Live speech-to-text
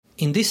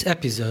In this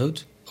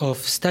episode of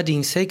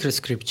Studying Sacred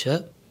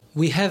Scripture,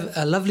 we have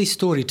a lovely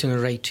story to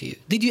narrate to you.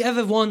 Did you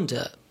ever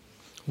wonder,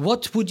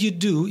 what would you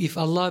do if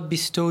Allah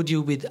bestowed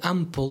you with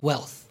ample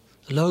wealth,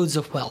 loads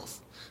of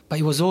wealth, but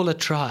it was all a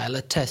trial,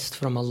 a test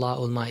from Allah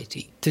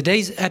Almighty?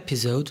 Today's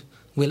episode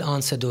will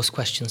answer those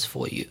questions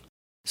for you.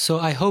 So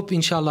I hope,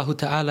 inshallah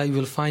ta'ala, you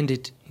will find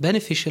it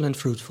beneficial and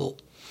fruitful,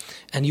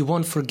 and you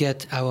won't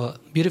forget our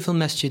beautiful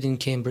masjid in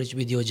Cambridge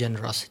with your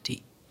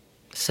generosity.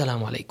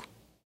 Assalamu alaikum.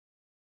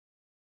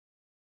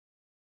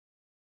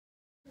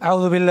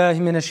 أعوذ بالله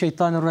من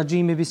الشيطان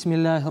الرجيم بسم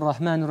الله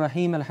الرحمن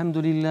الرحيم الحمد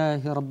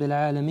لله رب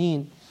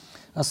العالمين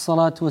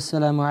الصلاة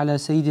والسلام على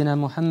سيدنا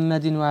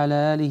محمد وعلى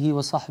آله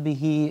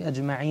وصحبه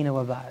أجمعين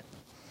وبعد.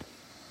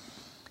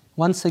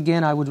 Once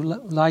again, I would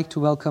like to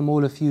welcome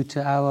all of you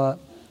to our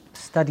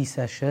study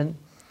session.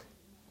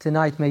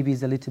 Tonight maybe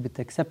is a little bit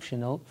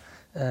exceptional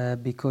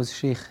because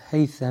Sheikh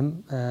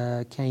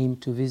Haytham came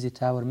to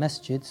visit our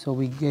masjid, so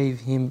we gave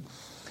him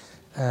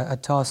a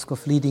task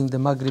of leading the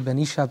Maghrib and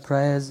Isha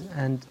prayers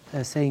and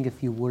saying a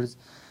few words.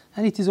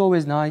 And it is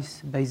always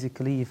nice,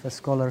 basically, if a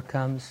scholar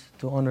comes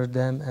to honor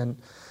them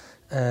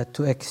and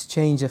to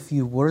exchange a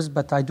few words.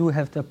 But I do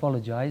have to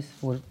apologize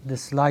for the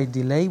slight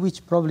delay,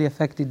 which probably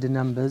affected the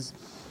numbers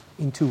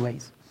in two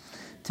ways.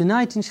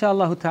 Tonight,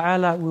 inshallah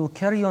ta'ala, we'll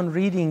carry on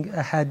reading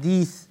a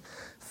hadith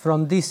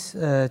from this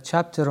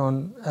chapter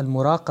on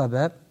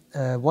al-muraqabah,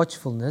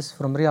 watchfulness,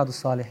 from Riyadh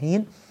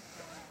al-Salihin.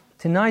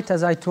 Tonight,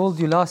 as I told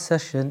you last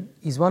session,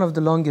 is one of the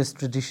longest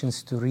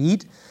traditions to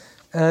read.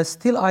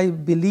 Still, I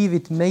believe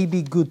it may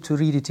be good to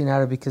read it in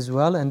Arabic as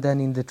well, and then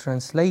in the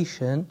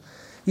translation.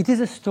 It is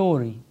a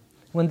story.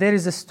 When there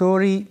is a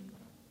story,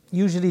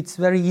 usually it's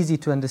very easy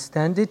to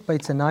understand it, but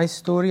it's a nice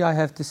story, I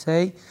have to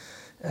say.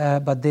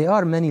 But there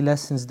are many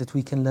lessons that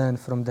we can learn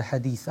from the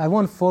hadith. I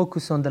won't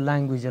focus on the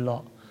language a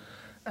lot,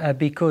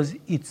 because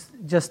it's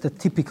just a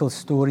typical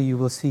story you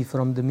will see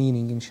from the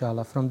meaning,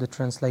 inshallah, from the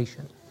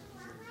translation.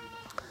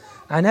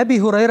 عن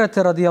أبي هريرة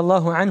رضي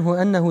الله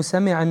عنه أنه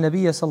سمع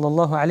النبي صلى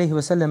الله عليه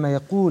وسلم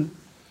يقول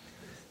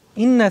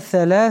إن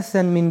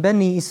ثلاثا من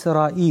بني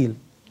إسرائيل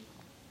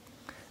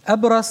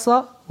أبرص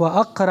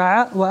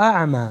وأقرع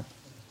وأعمى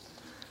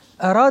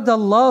أراد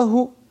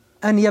الله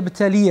أن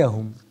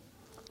يبتليهم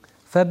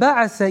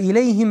فبعث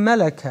إليهم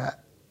ملكا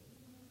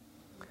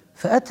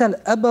فأتى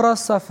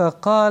الأبرص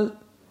فقال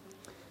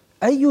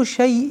أي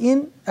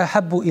شيء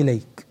أحب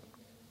إليك؟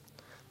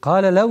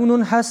 قال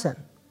لون حسن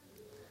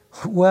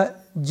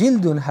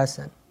وجلد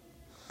حسن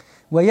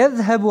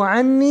ويذهب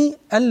عني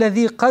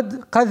الذي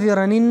قد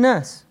قذرني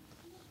الناس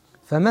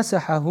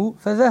فمسحه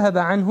فذهب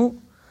عنه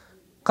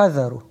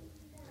قذره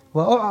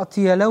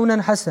وأعطي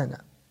لونا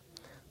حسنا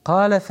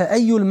قال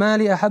فأي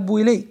المال أحب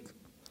إليك؟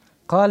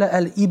 قال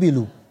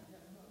الإبل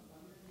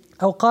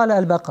أو قال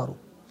البقر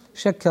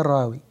شك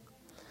الراوي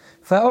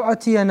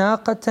فأعطي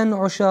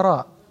ناقة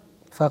عشراء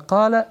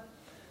فقال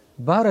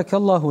بارك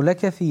الله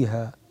لك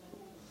فيها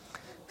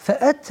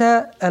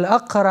فأتى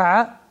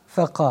الأقرع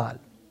فقال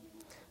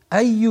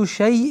أي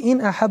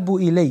شيء أحب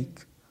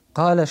إليك؟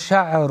 قال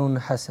شعر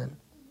حسن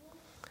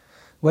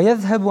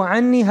ويذهب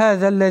عني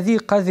هذا الذي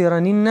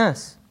قذرني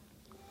الناس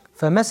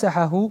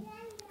فمسحه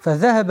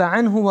فذهب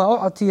عنه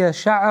وأعطي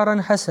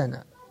شعرا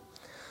حسنا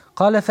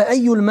قال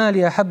فأي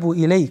المال أحب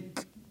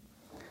إليك؟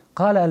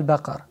 قال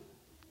البقر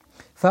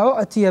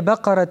فأعطي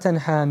بقرة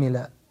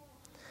حاملة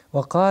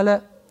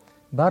وقال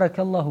بارك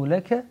الله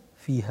لك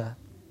فيها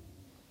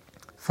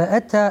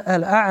فأتى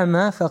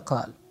الأعمى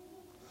فقال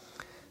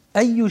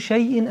أي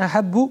شيء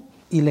أحب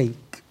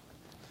إليك؟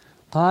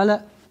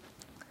 قال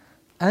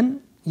أن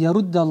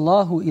يرد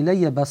الله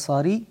إلي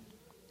بصري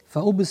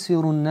فأبصر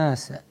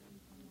الناس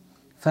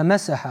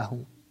فمسحه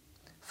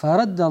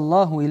فرد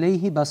الله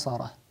إليه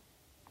بصره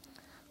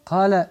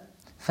قال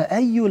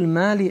فأي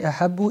المال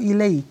أحب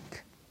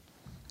إليك؟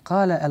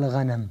 قال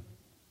الغنم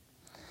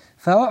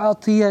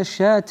فأعطي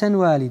شاة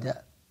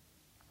والدة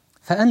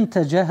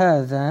فأنتج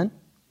هذان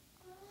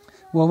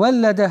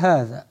وولد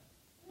هذا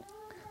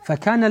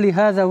فكان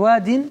لهذا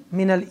واد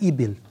من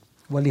الإبل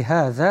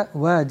ولهذا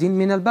واد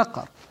من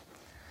البقر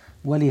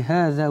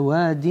ولهذا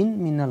واد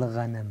من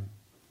الغنم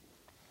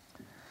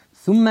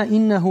ثم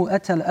إنه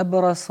أتى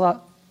الأبرص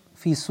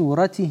في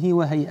صورته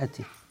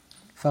وهيئته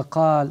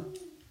فقال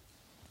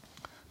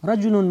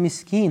رجل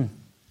مسكين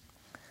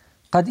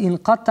قد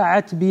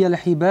انقطعت بي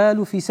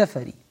الحبال في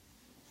سفري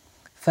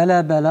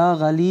فلا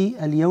بلاغ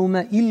لي اليوم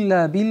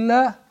إلا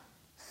بالله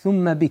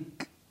ثم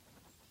بك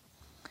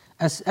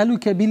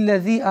أسألك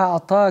بالذي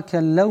أعطاك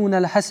اللون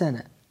الحسن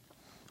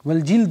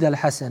والجلد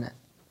الحسن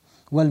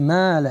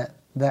والمال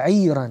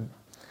بعيرا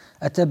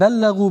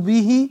أتبلغ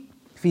به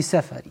في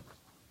سفري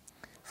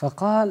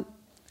فقال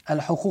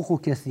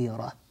الحقوق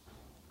كثيرة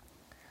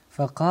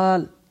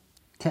فقال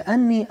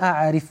كأني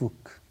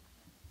أعرفك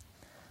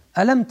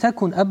ألم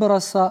تكن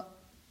أبرص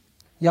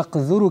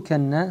يقذرك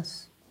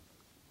الناس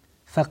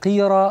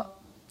فقيرا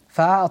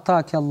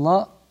فأعطاك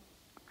الله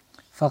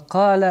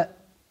فقال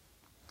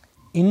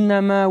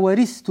إنما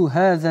ورثت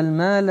هذا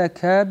المال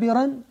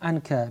كابرا عن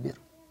كابر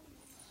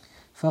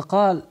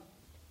فقال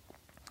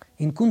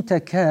إن كنت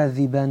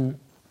كاذبا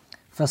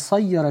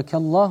فصيرك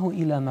الله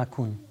إلى ما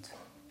كنت.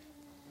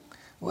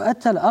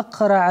 وأتى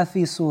الأقرع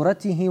في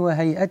صورته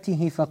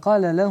وهيئته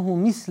فقال له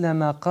مثل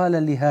ما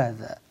قال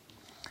لهذا،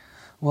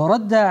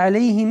 ورد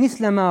عليه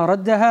مثل ما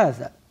رد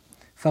هذا،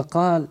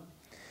 فقال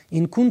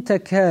إن كنت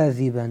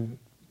كاذبا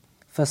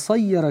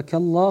فصيرك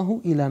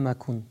الله إلى ما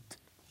كنت.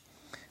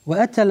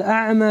 وأتى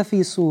الأعمى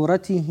في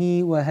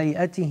صورته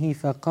وهيئته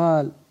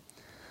فقال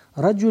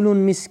رجل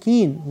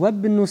مسكين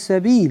وابن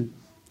سبيل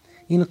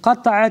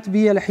انقطعت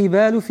بي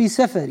الحبال في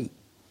سفري،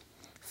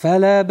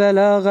 فلا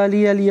بلاغ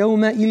لي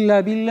اليوم إلا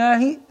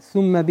بالله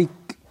ثم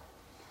بك،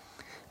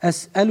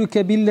 أسألك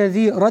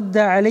بالذي رد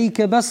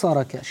عليك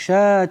بصرك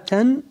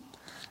شاة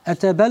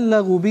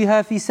أتبلغ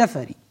بها في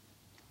سفري.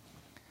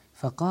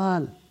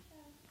 فقال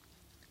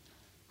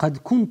قد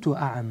كنت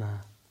أعمى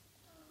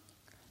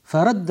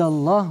فرد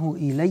الله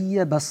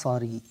إلي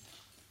بصري،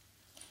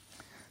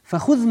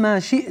 فخذ ما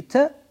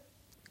شئت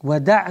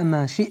ودع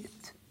ما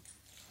شئت،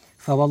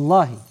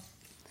 فوالله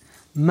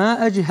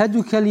ما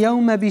أجهدك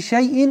اليوم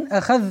بشيء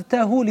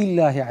أخذته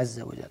لله عز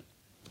وجل.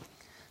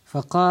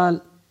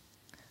 فقال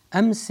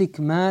أمسك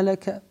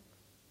مالك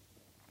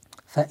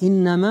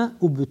فإنما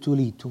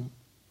ابتليتم،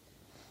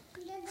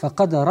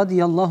 فقد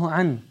رضي الله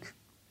عنك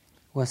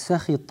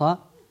وسخط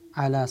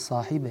على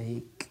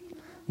صاحبيك.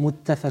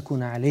 متفق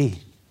عليه.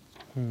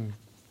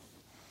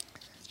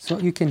 So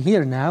you can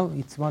hear now,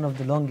 it's one of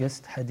the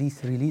longest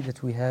hadith really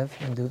that we have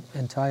in the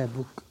entire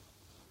book.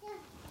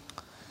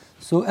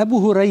 So Abu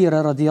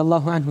Hurairah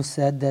radiallahu anhu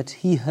said that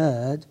he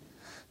heard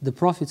the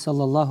Prophet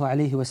sallallahu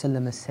alayhi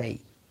wasallam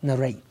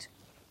narrate.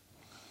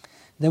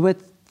 There were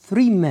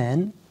 3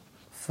 men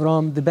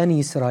from the Bani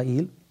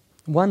Israel,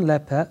 1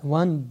 leper,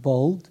 1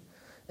 bald,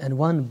 and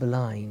 1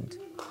 blind.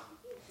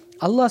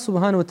 Allah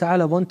subhanahu wa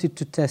ta'ala wanted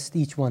to test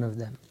each one of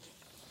them.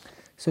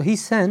 So He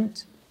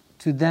sent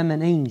to them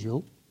an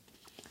angel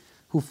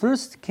who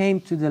first came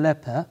to the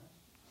leper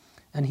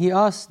and he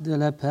asked the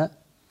leper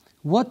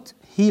what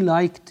he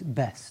liked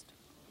best.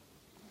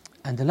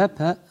 And the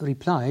leper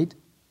replied,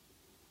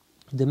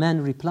 the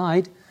man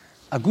replied,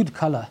 a good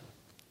color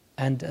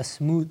and a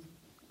smooth,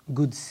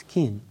 good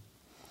skin,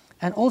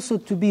 and also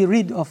to be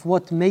rid of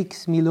what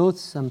makes me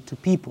loathsome to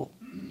people.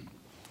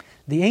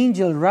 The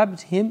angel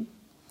rubbed him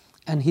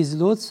and his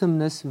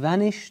loathsomeness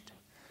vanished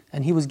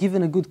and he was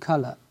given a good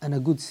color and a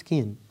good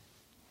skin.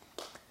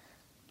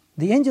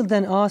 The angel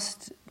then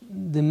asked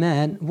the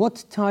man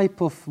what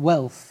type of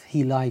wealth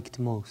he liked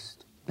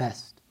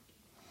best.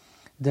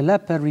 The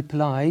leper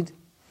replied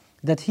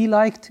that he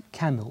liked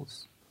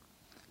camels,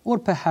 or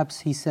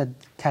perhaps he said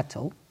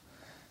cattle.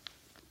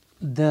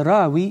 The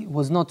Rawi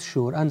was not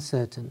sure,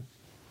 uncertain.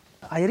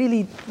 I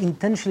really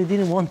intentionally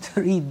didn't want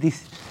to read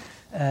this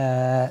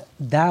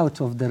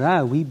doubt of the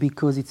Rawi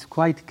because it's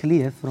quite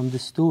clear from the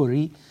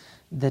story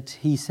that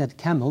he said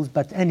camels.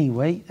 But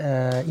anyway,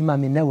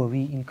 Imam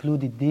Nawawi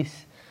included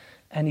this,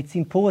 and it's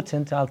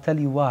important, I'll tell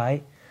you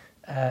why.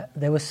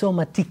 They were so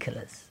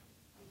meticulous.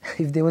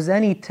 If there was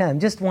any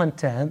term, just one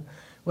term,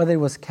 whether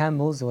it was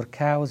camels or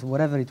cows,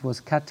 whatever it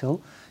was,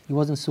 cattle, it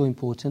wasn't so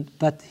important.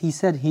 But he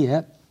said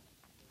here,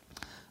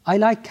 I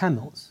like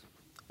camels,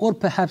 or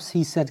perhaps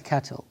he said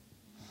cattle.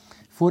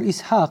 For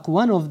Ishaq,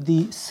 one of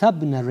the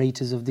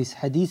sub-narrators of this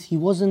hadith, he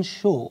wasn't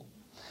sure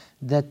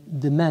that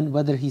the man,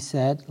 whether he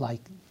said,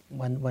 like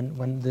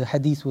when the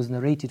hadith was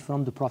narrated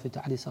from the Prophet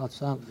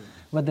ﷺ,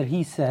 whether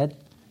he said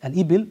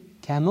al-ibil,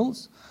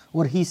 camels,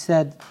 or he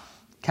said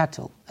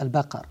cattle,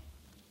 al-baqar.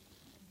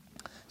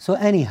 So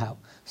anyhow,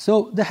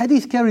 so the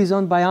hadith carries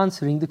on by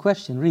answering the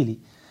question, really.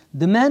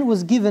 The man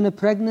was given a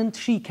pregnant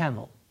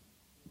she-camel,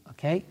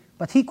 okay?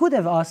 But he could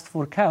have asked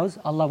for cows.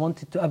 Allah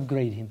wanted to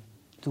upgrade him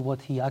to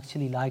what he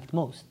actually liked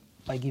most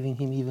by giving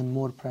him even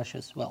more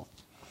precious wealth.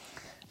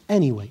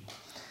 Anyway,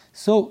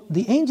 so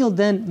the angel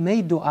then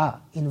made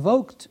dua,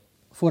 invoked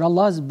for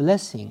Allah's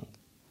blessing,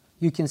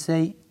 you can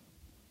say,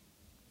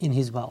 in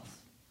his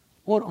wealth,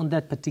 or on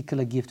that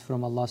particular gift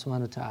from Allah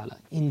subhanahu wa ta'ala,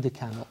 in the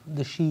camel,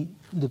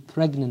 the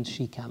pregnant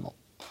she-camel.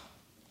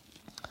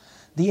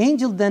 The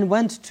angel then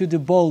went to the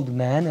bald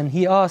man and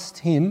he asked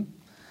him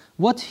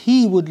what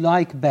he would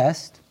like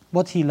best,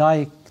 what he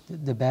liked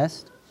the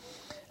best.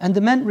 And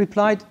the man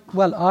replied,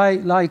 well, I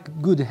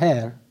like good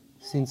hair,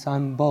 since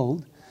I'm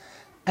bald,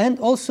 and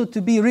also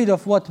to be rid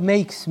of what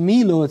makes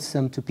me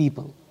loathsome to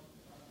people.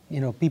 You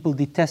know, people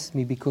detest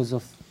me because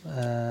of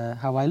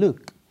how I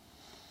look.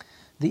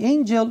 The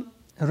angel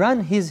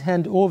ran his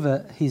hand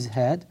over his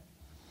head,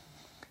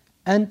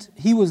 and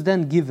he was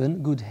then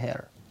given good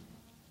hair.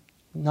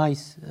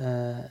 Nice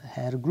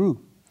hair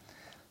grew.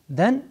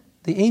 Then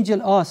the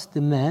angel asked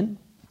the man,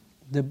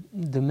 the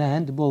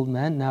bald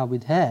man, now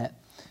with hair,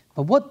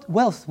 but what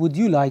wealth would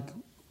you like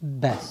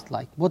best?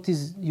 Like, what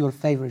is your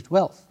favorite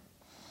wealth?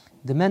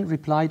 The man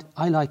replied,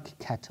 I like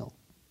cattle.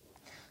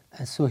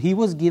 And so he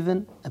was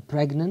given a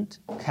pregnant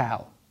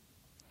cow.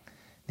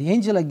 The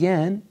angel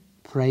again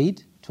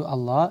prayed to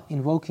Allah,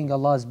 invoking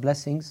Allah's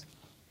blessings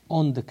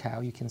on the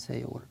cow, you can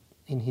say, or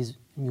in his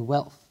new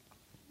wealth.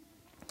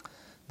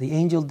 The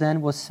angel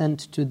then was sent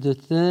to the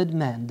 3rd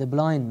man, the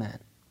blind man.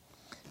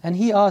 And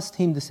he asked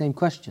him the same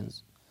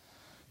questions.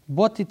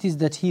 What it is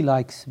that he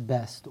likes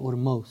best or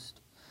most?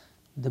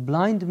 The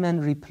blind man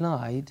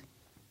replied,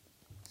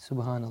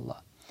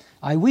 Subhanallah,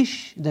 I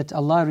wish that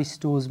Allah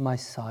restores my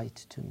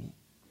sight to me,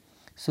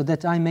 so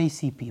that I may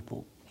see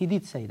people. He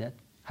did say that.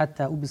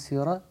 حَتَّى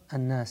أُبْصِرَ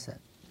النَّاسَ.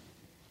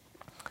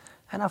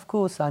 And of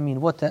course, I mean,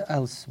 what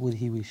else would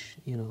he wish,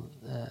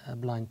 a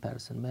blind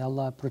person? May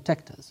Allah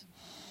protect us.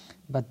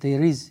 But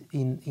there is,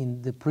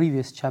 in the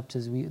previous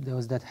chapters, there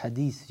was that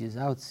hadith which is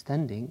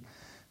outstanding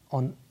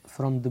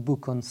from the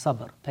book on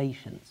sabr,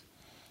 patience.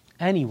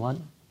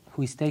 Anyone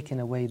who is taken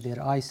away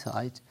their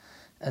eyesight,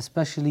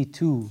 especially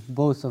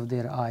both of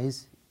their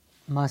eyes,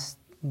 must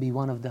be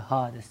one of the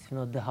hardest,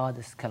 the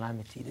hardest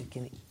calamity that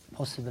can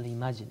possibly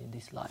imagine in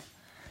this life.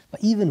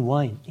 But even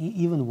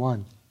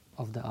one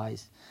of the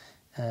eyes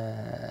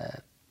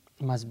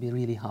must be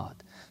really hard.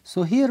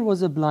 So here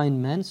was a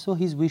blind man, so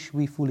his wish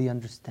we fully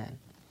understand.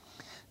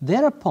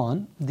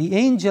 Thereupon, the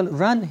angel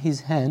ran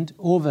his hand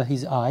over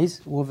his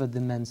eyes, over the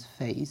man's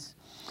face,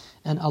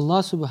 and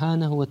Allah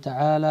subhanahu wa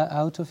ta'ala,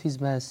 out of His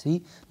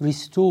mercy,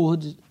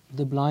 restored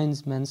the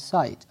blind man's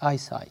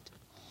eyesight.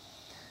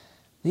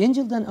 The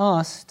angel then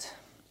asked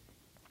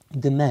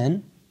the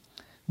man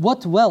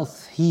what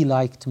wealth he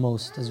liked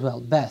most as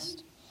well,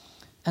 best.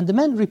 And the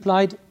man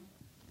replied,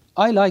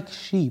 I like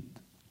sheep.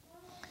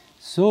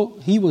 So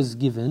he was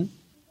given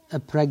a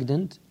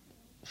pregnant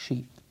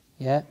sheep,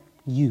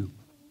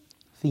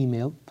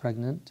 female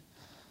pregnant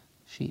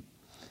sheep.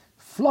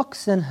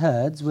 Flocks and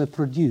herds were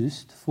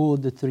produced for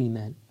the three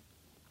men.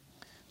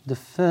 The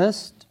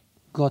first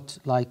got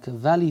like a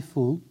valley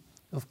full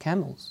of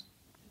camels.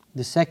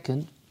 The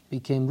second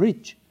became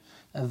rich,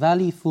 a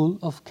valley full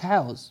of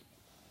cows.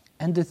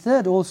 And the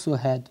third also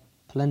had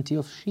plenty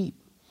of sheep.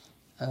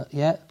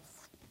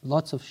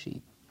 Lots of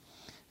sheep.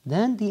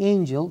 Then the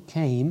angel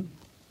came,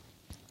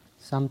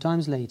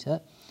 sometimes later,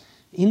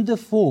 in the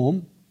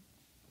form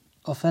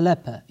of a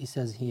leper, he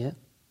says here.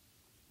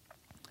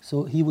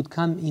 So he would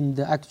come in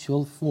the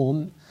actual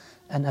form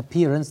and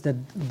appearance that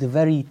the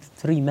very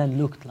three men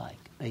looked like,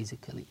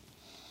 basically.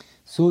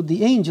 So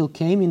the angel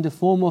came in the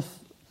form of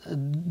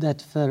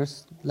that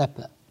first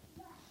leper.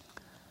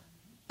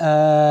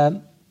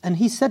 And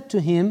he said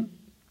to him,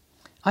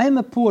 I am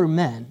a poor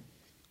man,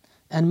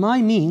 and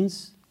my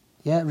means,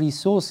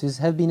 resources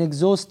have been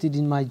exhausted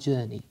in my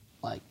journey.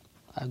 Like,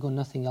 I've got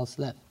nothing else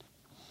left.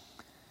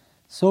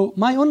 So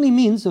my only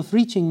means of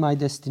reaching my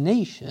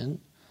destination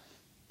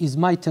is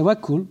my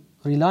tawakkul,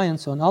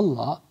 reliance on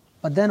Allah,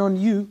 but then on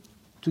you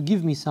to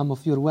give me some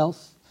of your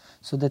wealth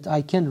so that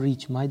I can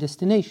reach my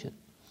destination.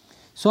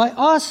 So I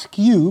ask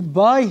you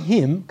by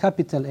Him,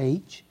 capital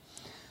H,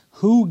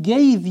 who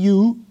gave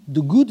you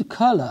the good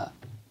color,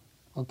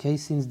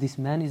 since this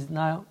man is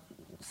now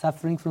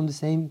suffering from the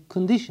same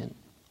condition,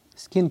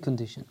 skin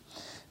condition.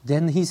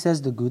 Then he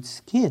says the good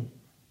skin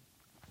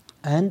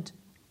and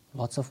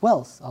lots of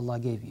wealth Allah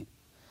gave you.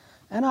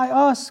 And I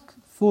ask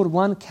for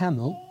one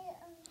camel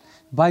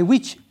by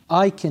which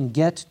I can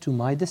get to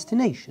my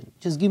destination.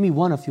 Just give me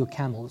one of your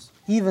camels,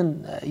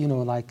 even,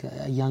 like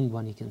a young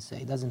one, you can say.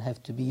 It doesn't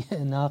have to be a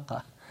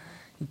naqa.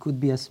 It could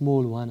be a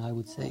small one, I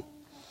would say.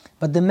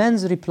 But the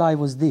man's reply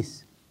was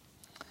this: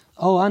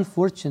 oh,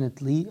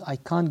 unfortunately, I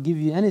can't give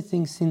you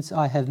anything since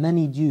I have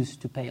many dues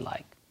to pay,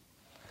 like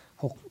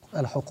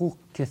al-huquq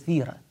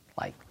kathira,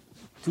 like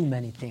too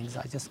many things.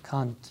 I just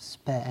can't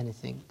spare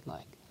anything,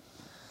 like.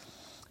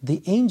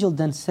 The angel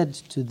then said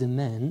to the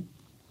man,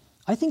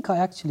 I think I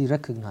actually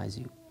recognize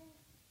you.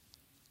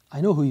 I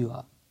know who you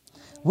are.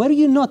 Were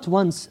you not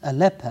once a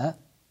leper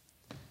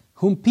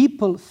whom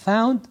people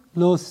found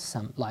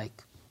loathsome,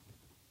 like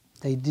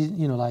they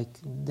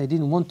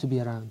didn't want to be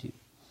around you?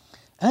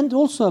 And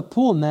also a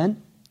poor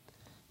man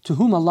to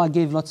whom Allah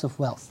gave lots of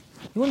wealth.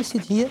 You want to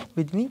sit here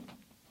with me?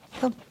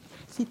 Come,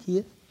 sit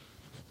here.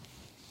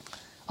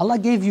 Allah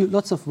gave you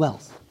lots of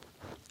wealth,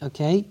 but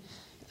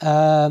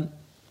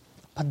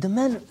the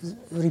man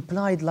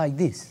replied like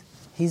this.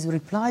 His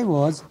reply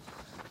was,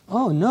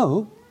 oh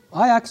no,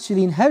 I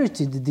actually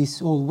inherited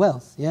this all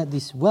wealth,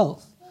 this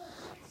wealth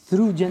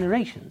through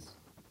generations.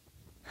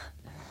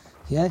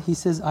 He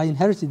says, I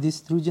inherited this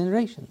through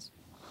generations.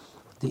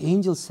 The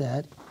angel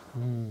said,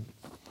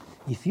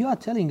 if you are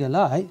telling a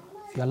lie,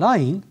 if you are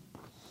lying,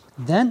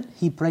 then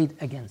he prayed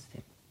against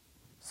him.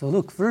 So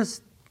look,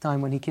 first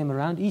time when he came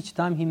around, each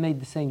time he made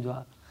the same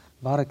dua.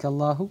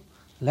 Barakallahu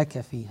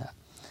laka fiha.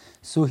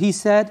 So he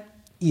said,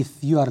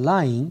 if you are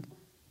lying,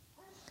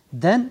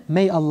 then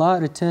may Allah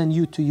return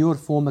you to your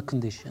former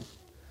condition.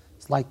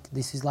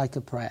 This is like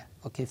a prayer,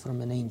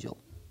 from an angel.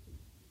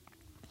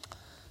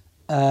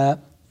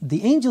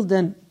 The angel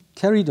then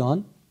carried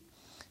on,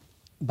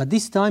 but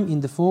this time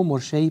in the form or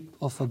shape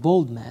of a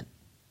bald man,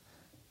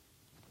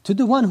 to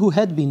the one who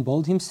had been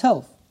bald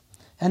himself.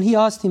 And he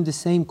asked him the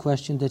same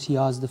question that he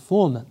asked the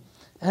former,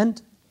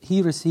 and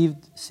he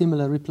received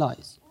similar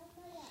replies.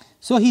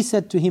 So he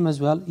said to him as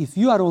well, if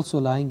you are also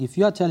lying, if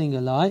you are telling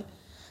a lie,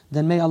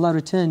 then may Allah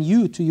return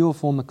you to your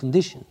former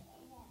condition.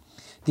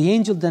 The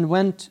angel then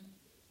went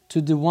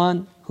to the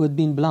one who had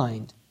been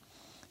blind,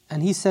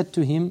 And he said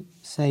to him,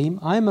 saying,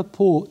 I am a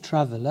poor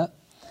traveler,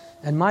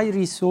 and my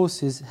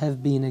resources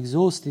have been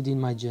exhausted in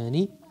my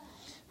journey.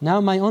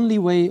 Now my only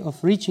way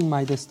of reaching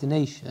my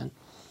destination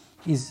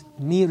is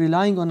me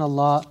relying on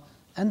Allah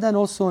and then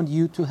also on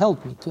you to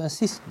help me, to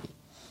assist me.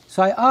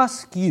 So I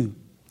ask you,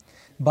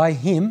 by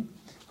Him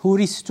who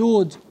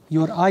restored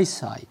your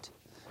eyesight,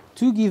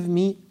 to give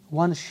me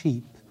one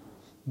sheep,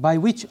 by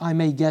which I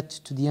may get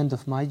to the end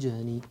of my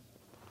journey.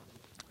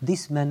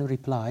 This man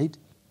replied,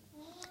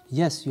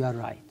 yes, you are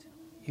right.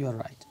 You are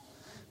right.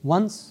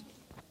 Once,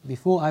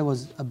 before I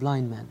was a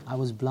blind man, I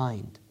was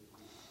blind.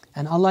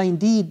 And Allah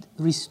indeed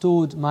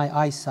restored my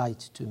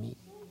eyesight to me.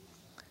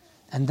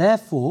 And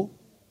therefore,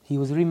 he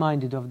was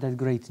reminded of that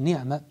great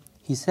ni'mah.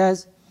 He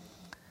says,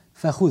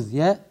 فَخُذْ,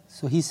 yeah?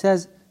 So he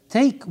says,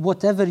 take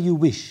whatever you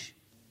wish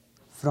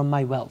from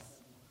my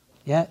wealth.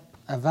 Yeah?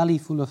 A valley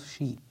full of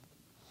sheep.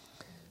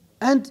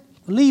 And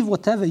leave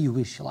whatever you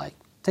wish, like,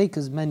 take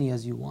as many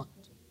as you want.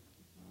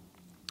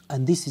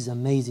 And this is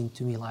amazing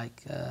to me,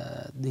 like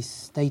this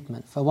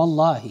statement.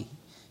 فَوَاللَّهِ,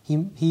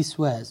 he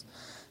swears,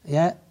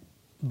 yeah,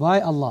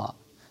 by Allah,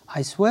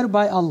 I swear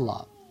by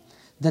Allah,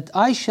 that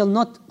I shall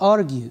not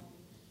argue,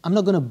 I'm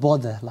not going to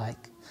bother,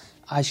 like,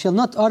 I shall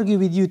not argue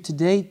with you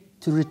today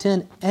to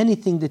return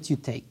anything that you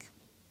take,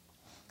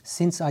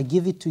 since I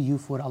give it to you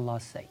for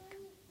Allah's sake.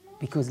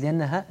 Because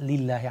لِأَنَّهَا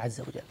لِلَّهِ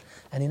عَزَّ وَجَلَّ.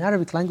 And in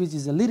Arabic language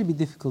it's a little bit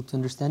difficult to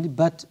understand it,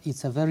 but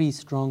it's a very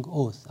strong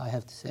oath, I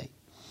have to say.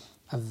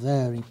 A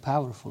very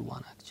powerful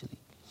one, actually.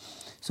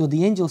 So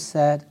the angel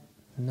said,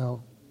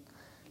 no,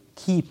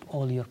 keep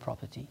all your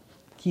property,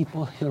 keep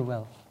all your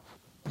wealth.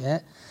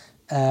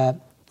 Yeah?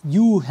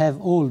 You have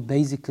all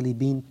basically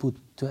been put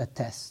to a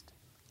test.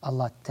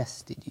 Allah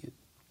tested you.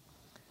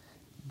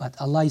 But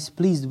Allah is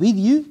pleased with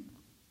you,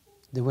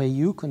 the way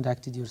you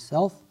conducted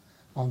yourself.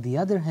 On the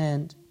other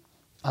hand,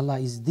 Allah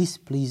is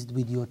displeased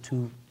with your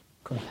two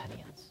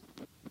companions,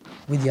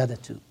 with the other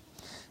two.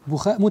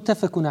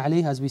 Muttafaqun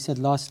alayh, as we said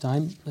last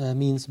time,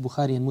 means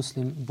Bukhari and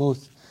Muslim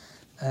both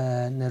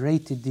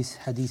narrated this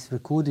hadith,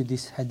 recorded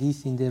this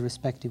hadith in their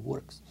respective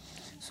works.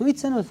 So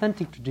it's an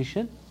authentic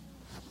tradition.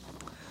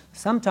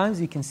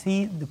 Sometimes you can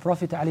see the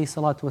Prophet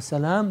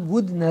ﷺ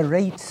would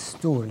narrate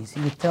stories.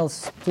 He would tell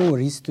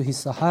stories to his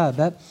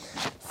Sahaba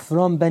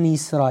from Bani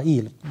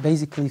Israel,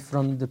 basically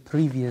from the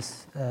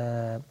previous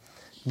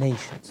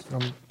nations,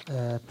 from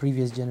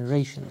previous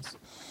generations.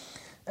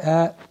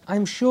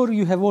 I'm sure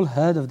you have all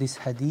heard of this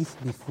hadith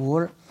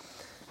before,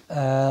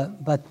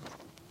 but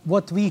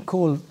what we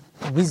call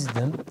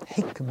wisdom,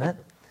 hikmah,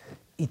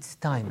 it's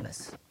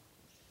timeless.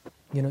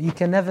 You know, you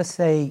can never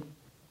say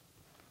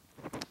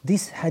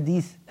this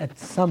hadith at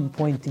some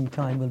point in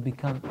time will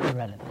become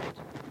irrelevant.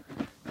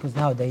 Because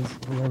nowadays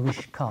we all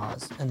wish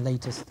cars and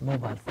latest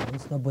mobile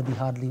phones. Nobody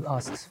hardly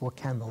asks for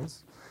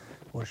camels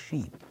or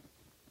sheep.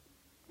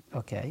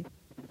 Okay,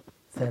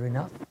 fair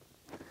enough.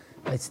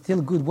 But it's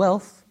still good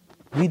wealth.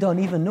 We don't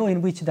even know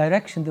in which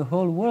direction the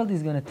whole world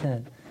is going to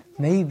turn.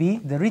 Maybe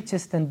the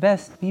richest and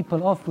best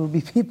people off will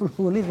be people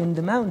who live in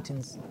the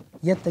mountains,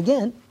 yet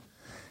again,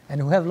 and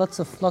who have lots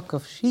of flock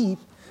of sheep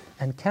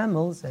and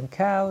camels and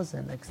cows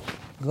and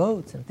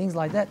goats and things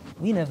like that.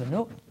 We never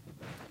know.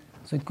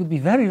 So it could be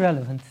very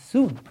relevant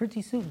soon,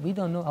 pretty soon. We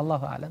don't know,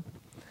 Allahu A'lam.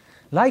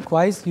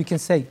 Likewise, you can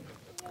say,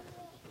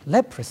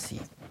 leprosy.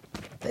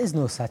 There is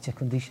no such a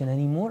condition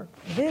anymore.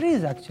 There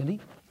is actually,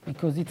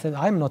 because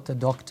I'm not a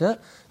doctor.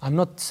 I'm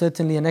not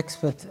certainly an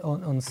expert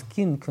on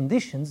skin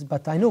conditions,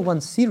 but I know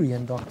one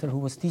Syrian doctor who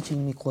was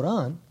teaching me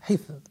Quran,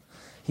 Hifz.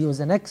 He was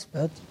an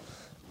expert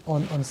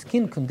on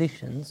skin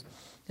conditions,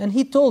 and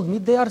he told me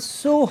there are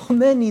so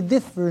many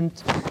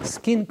different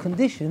skin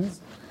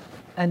conditions,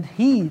 and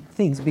he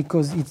thinks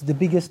because it's the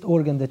biggest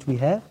organ that we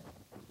have,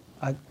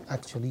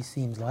 actually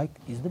seems like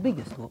is the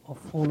biggest of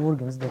all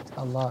organs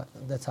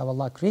that's how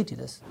Allah created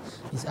us,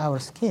 is our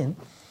skin,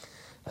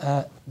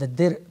 that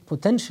there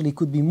potentially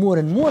could be more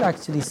and more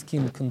actually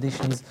skin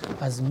conditions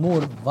as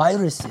more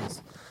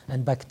viruses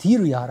and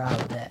bacteria are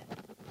out there.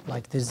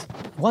 Like there's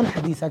one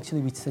hadith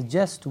actually which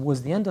suggests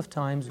towards the end of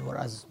times, or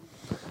as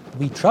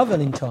we travel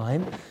in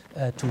time,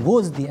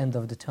 towards the end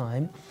of the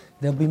time,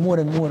 there'll be more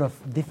and more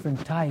of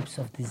different types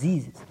of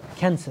diseases.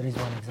 Cancer is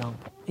one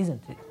example,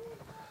 isn't it?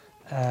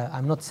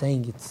 I'm not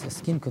saying it's a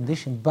skin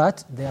condition,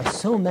 but there are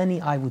so many,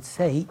 I would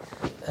say,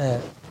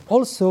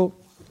 also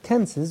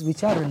cancers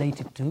which are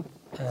related to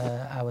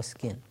our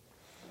skin.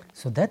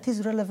 So that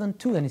is relevant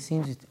too, and it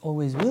seems it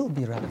always will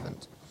be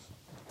relevant.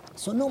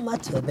 So no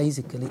matter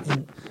basically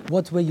in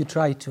what way you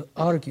try to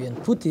argue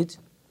and put it,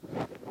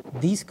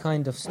 these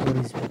kind of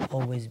stories will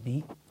always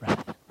be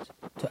relevant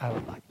to our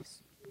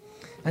lives.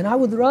 And I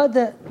would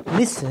rather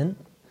listen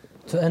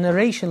to a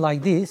narration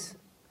like this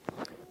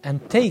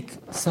and take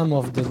some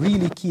of the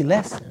really key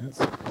lessons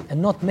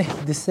and not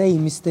make the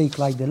same mistake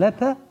like the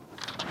leper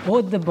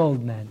or the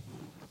bald man,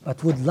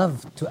 but would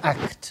love to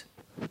act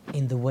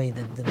in the way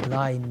that the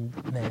blind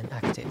man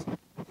acted.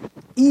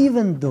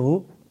 Even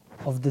though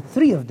of the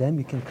three of them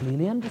you can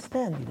clearly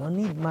understand, you don't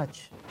need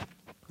much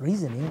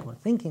reasoning or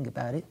thinking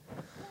about it.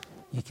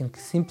 You can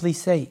simply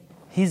say,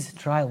 his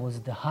trial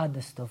was the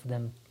hardest of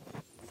them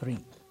three.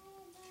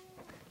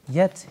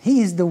 Yet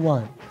he is the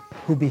one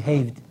who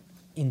behaved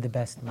in the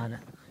best manner.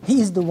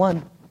 He is the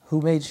one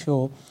who made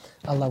sure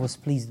Allah was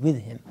pleased with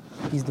him.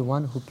 He's the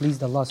one who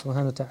pleased Allah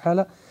subhanahu wa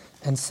ta'ala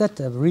and set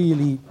a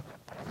really,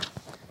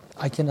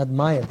 I can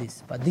admire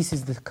this, but this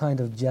is the kind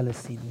of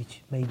jealousy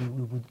which maybe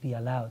we would be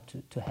allowed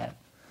to have.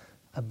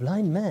 A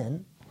blind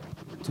man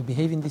to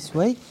behave in this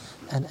way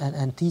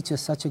and teach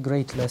us such a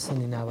great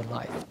lesson in our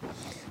life.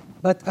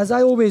 But as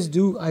I always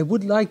do, I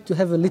would like to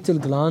have a little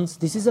glance.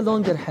 This is a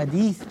longer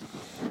hadith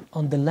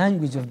on the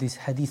language of this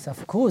hadith.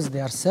 Of course,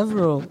 there are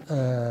several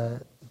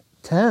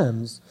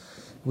terms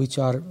which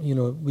are,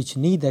 which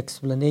need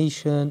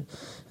explanation.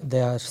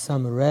 There are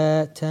some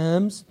rare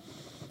terms.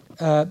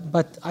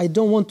 But I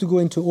don't want to go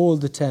into all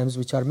the terms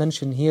which are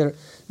mentioned here.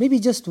 Maybe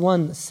just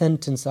one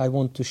sentence I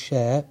want to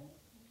share,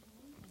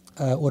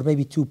 or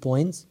maybe 2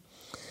 points.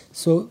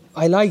 So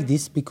I like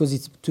this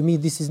because to me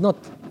this is not,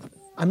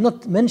 I'm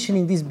not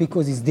mentioning this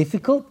because it's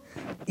difficult,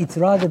 it's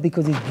rather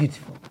because it's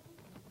beautiful,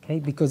 okay,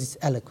 because it's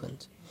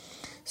eloquent.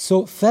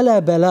 So فَلَا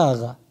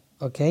بَلَاغَ,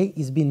 okay,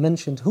 is being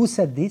mentioned. Who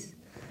said this?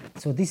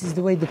 So this is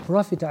the way the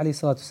Prophet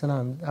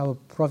ﷺ, our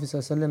Prophet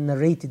ﷺ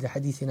narrated the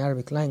hadith in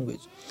Arabic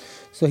language.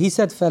 So he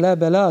said فَلَا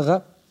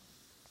بَلَاغَ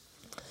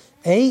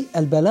أي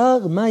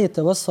البلاغ ما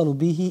يتوصل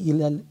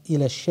به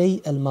إلى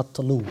الشيء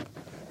المطلوب.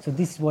 So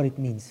this is what it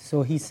means.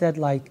 So he said,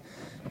 like,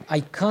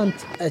 I can't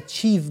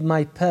achieve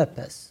my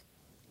purpose,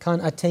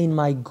 can't attain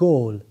my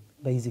goal,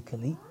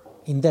 basically,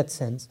 in that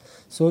sense.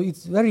 So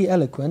it's very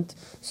eloquent.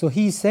 So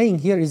he's saying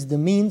here is the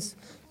means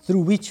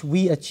through which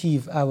we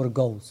achieve our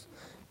goals.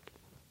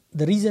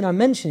 The reason I'm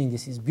mentioning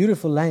this is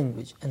beautiful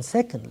language. And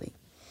secondly,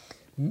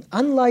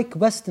 unlike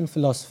Western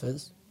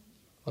philosophers,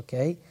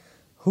 okay,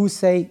 who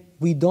say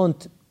we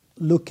don't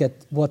look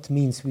at what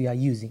means we are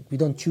using. We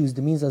don't choose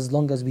the means as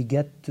long as we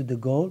get to the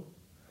goal.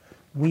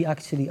 We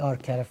actually are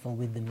careful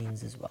with the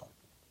means as well.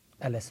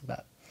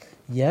 Al-asbab.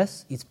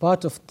 Yes, it's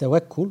part of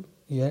tawakkul,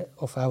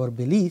 of our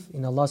belief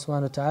in Allah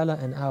subhanahu wa ta'ala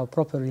and our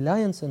proper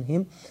reliance on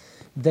Him,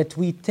 that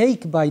we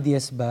take by the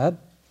asbab,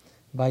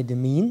 by the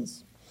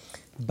means,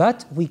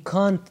 but we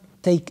can't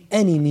take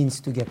any means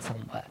to get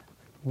somewhere.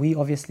 We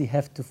obviously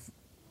have to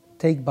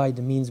take by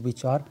the means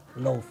which are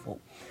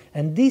lawful.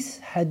 And this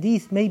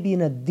hadith, maybe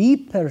in a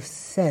deeper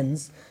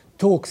sense,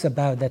 talks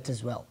about that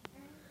as well.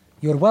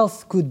 Your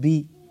wealth could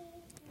be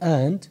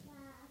earned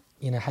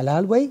in a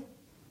halal way.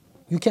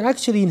 You can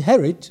actually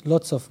inherit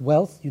lots of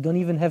wealth. You don't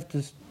even have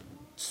to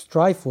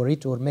strive for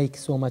it or make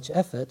so much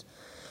effort.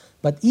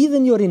 But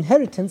even your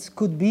inheritance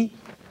could be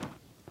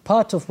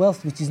part of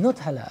wealth which is not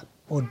halal,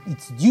 or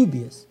it's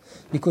dubious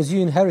because you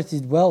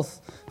inherited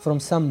wealth from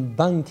some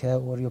banker,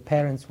 or your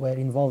parents were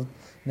involved,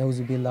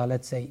 na'uzubillah,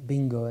 let's say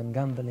bingo and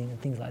gambling and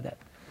things like that.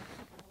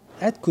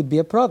 That could be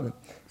a problem.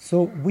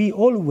 So we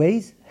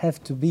always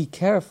have to be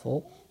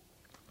careful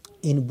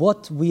in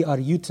what we are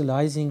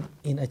utilizing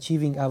in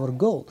achieving our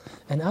goal.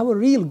 And our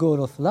real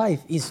goal of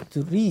life is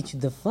to reach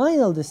the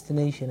final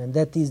destination, and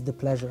that is the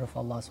pleasure of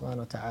Allah subhanahu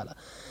wa ta'ala.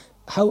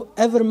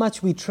 However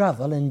much we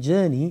travel and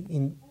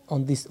journey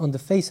on the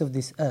face of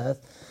this earth,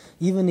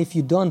 even if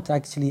you don't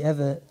actually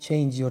ever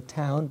change your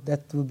town,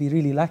 that will be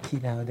really lucky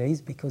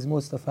nowadays, because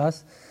most of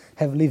us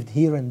have lived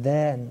here and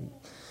there and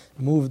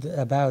moved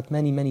about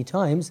many, many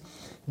times,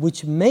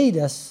 which made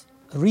us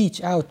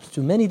reach out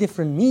to many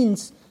different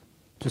means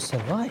to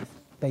survive,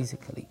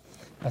 basically.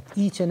 But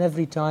each and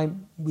every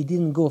time we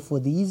didn't go for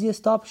the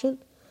easiest option,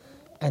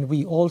 and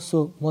we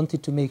also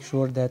wanted to make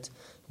sure that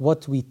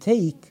what we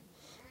take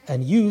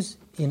and use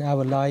in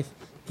our life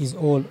is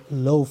all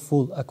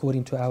lawful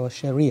according to our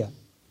Sharia.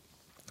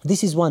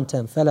 This is one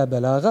term, فَلَا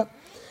بَلَاغَ.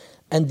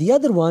 And the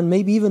other one,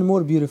 maybe even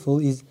more beautiful,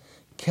 is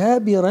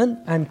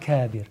كَابِرًا and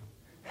كَابِر.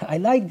 I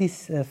like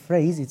this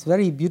phrase, it's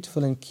very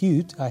beautiful and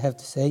cute, I have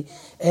to say.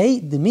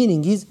 The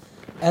meaning is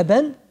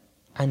أَبًا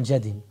and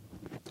جَدٍ.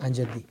 And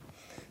jaddi.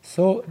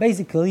 So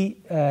basically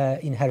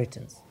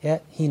inheritance. Yeah,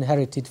 he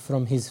inherited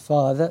from his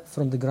father,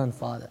 from the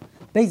grandfather.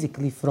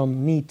 Basically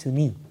from knee to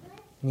knee.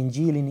 من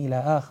جيل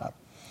إلى آخر.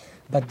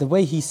 But the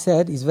way he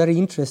said is very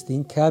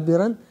interesting.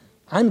 كابرا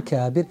and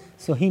kabir.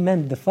 So he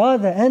meant the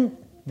father and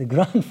the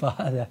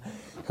grandfather,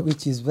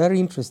 which is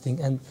very interesting.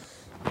 And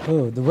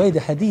the way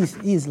the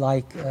hadith is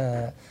like,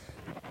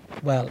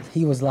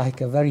 he was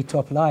like a very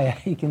top liar,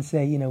 you can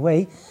say in a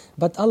way.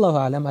 But Allahu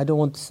Alam, I don't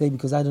want to say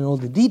because I don't know all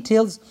the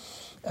details.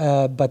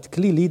 But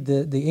clearly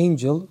the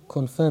angel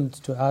confirmed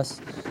to us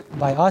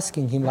by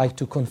asking him like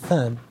to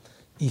confirm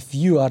if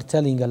you are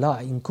telling a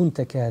lie, in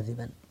kunta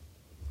kadhiban,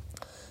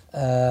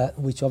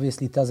 which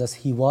obviously tells us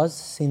he was,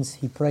 since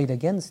he prayed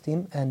against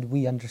him. And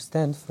we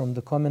understand from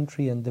the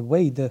commentary and the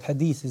way the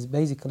hadith is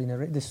basically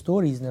the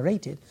story is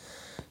narrated,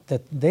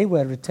 that they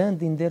were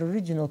returned in their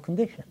original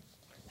condition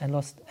and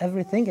lost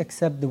everything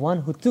except the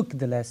one who took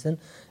the lesson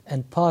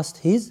and passed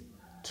his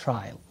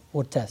trial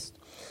or test.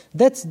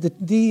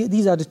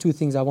 These are the two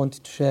things I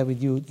wanted to share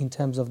with you in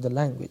terms of the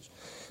language.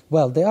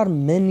 Well, there are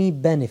many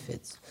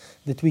benefits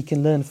that we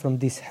can learn from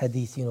this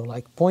hadith,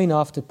 like point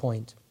after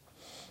point.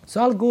 So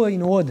I'll go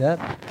in order.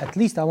 At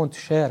least I want to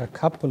share a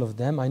couple of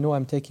them. I know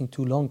I'm taking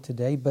too long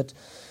today, but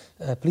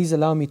please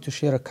allow me to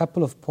share a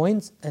couple of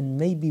points and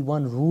maybe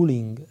one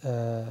ruling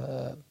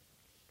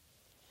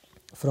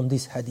from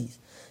this hadith.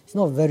 It's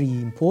not very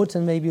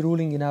important, maybe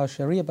ruling in our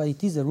Sharia, but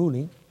it is a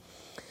ruling.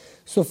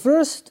 So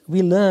first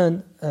we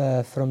learn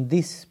from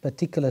this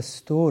particular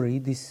story,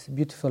 this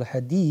beautiful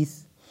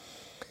hadith,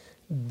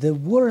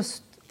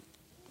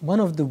 one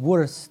of the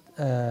worst,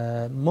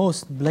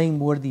 most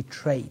blameworthy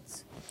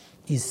traits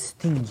is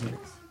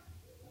stinginess,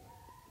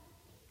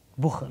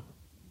 bukhl,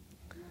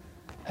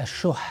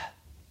 ashuh.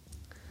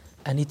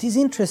 And it is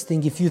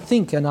interesting if you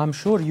think, and I'm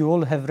sure you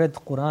all have read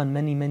the Quran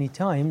many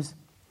times,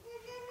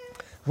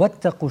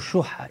 وَاتَّقُوا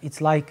الشُّحَّ.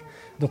 It's like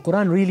the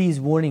Quran really is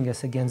warning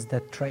us against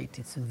that trait.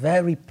 It's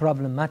very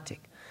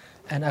problematic.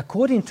 And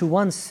according to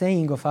one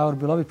saying of our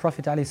beloved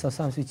Prophet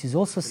ﷺ, which is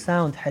also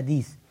sound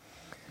hadith,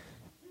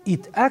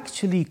 it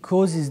actually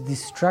causes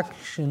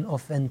destruction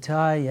of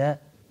entire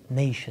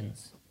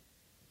nations.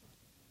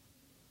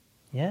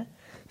 Yeah?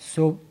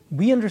 So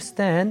we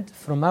understand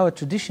from our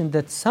tradition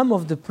that some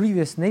of the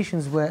previous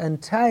nations were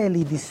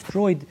entirely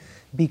destroyed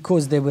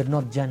because they were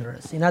not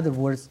generous. In other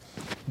words,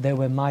 they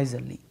were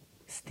miserly,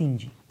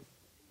 stingy.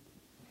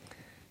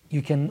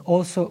 You can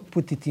also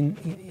put it in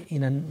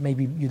and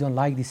maybe you don't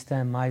like this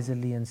term,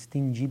 miserly and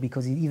stingy,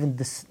 because even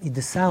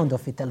the sound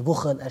of it,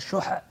 al-bukhl,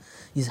 al-shuh,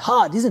 is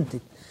hard, isn't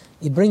it?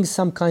 It brings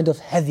some kind of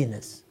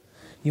heaviness.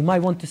 You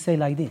might want to say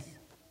like this: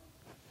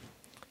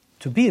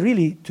 to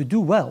do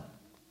well,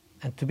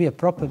 and to be a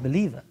proper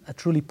believer, a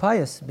truly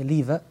pious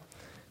believer,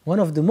 one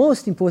of the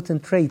most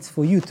important traits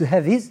for you to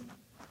have is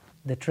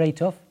the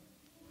trait of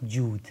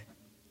jud,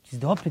 which is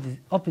the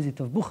opposite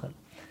of bukhl,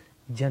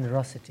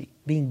 generosity,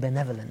 being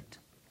benevolent,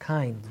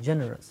 kind,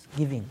 generous,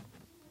 giving,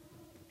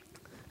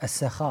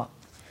 as-sakha.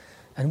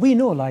 And we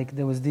know, like,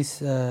 there was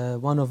this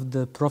one of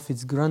the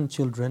Prophet's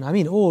grandchildren. I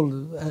mean, all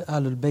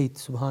Ahlul Bayt,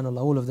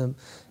 subhanallah, all of them.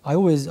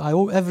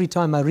 Every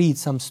time I read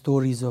some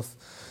stories of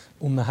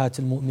Ummahat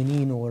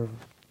al-Mu'mineen or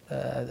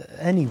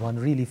anyone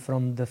really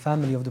from the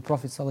family of the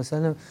Prophet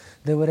ﷺ,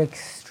 they were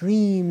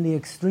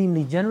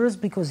extremely generous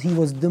because he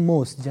was the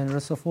most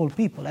generous of all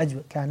people.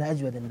 كان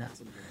أجود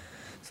الناس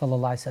صلى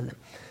الله عليه وسلم.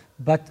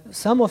 But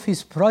some of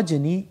his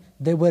progeny,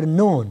 they were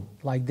known,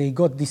 like they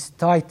got this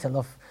title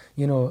of,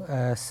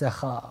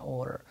 sakha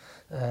or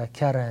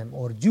karam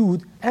or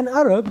jud, and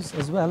Arabs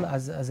as well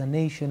as a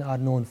nation are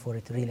known for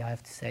it, really, I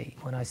have to say.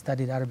 When I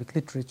studied Arabic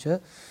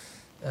literature,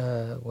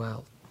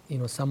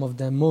 some of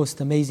the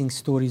most amazing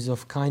stories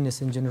of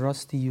kindness and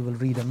generosity you will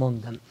read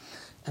among them.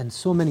 And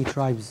so many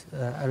tribes,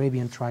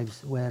 Arabian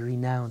tribes, were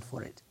renowned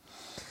for it.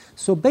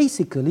 So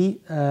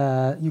basically,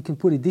 you can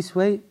put it this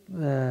way,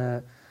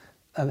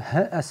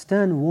 a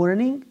stern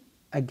warning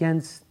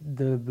against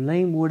the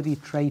blameworthy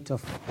trait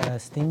of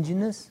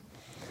stinginess.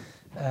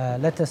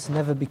 Let us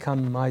never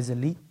become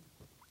miserly.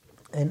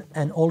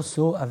 And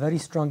also a very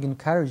strong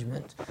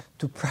encouragement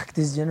to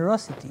practice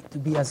generosity, to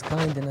be as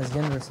kind and as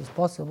generous as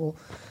possible.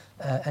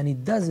 And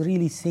it does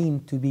really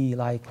seem to be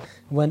like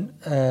when,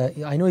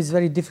 I know it's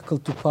very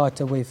difficult to part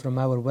away from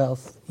our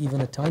wealth, even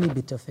a tiny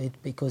bit of it,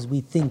 because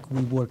we think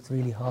we worked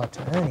really hard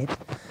to earn it,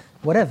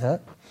 whatever.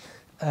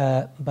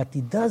 But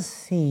it does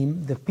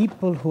seem the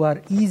people who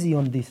are easy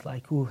on this,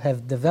 like who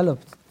have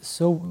developed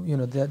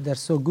they're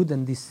so good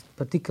in this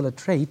particular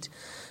trait,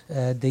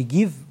 they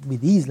give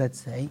with ease,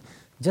 let's say,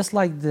 just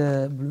like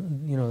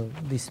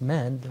this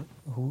man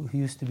who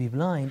used to be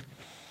blind,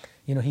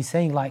 he's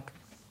saying like,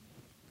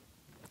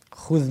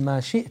 خُذْ مَا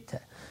شِئْتَ,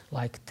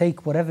 like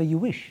take whatever you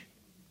wish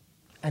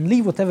and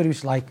leave whatever you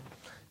wish. Like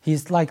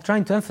he's like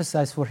trying to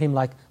emphasize for him,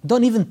 like,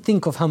 don't even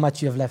think of how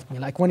much you have left me.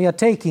 Like when you're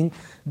taking,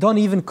 don't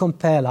even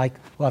compare, like,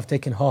 I've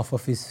taken half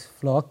of his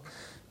flock,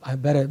 I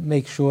better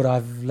make sure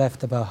I've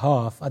left about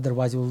half,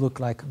 otherwise it will look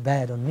like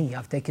bad on me.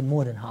 I've taken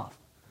more than half.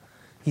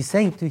 He's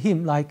saying to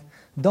him, like,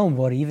 don't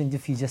worry, even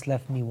if you just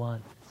left me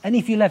one. And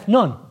if you left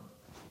none,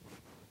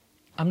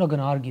 I'm not going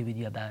to argue with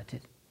you about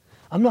it.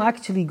 I'm not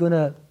actually going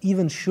to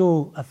even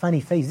show a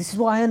funny face. This is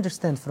what I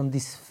understand from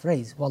this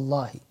phrase,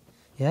 wallahi.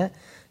 Yeah?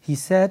 He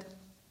said,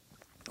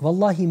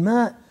 wallahi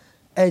ma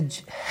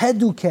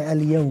ajhaduka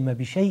al-yawma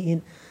bi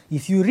shay'in.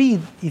 If you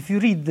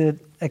read the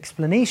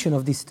explanation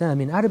of this term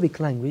in Arabic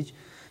language,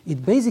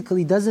 it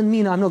basically doesn't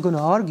mean I'm not going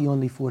to argue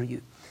only for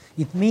you.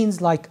 It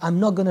means like I'm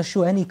not going to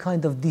show any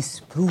kind of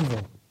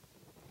disapproval.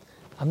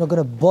 I'm not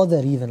going to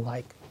bother even,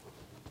 like,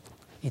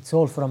 it's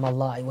all from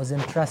Allah. It was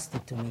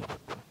entrusted to me.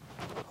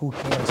 Who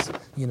cares?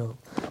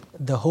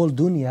 The whole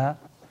dunya,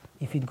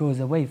 if it goes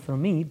away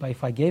from me, but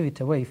if I gave it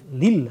away,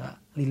 lillahi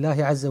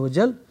azza wa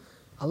jal,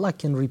 Allah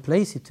can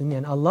replace it to me,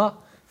 and Allah,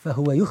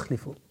 فَهُوَ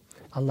يُخْلِفُ.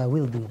 Allah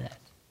will do that.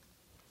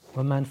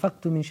 وَمَا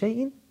أَنْفَقْتُ مِنْ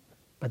شَيْءٍ,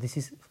 but this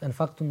is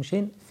أَنْفَقْتُ مِنْ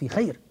شَيْءٍ فِي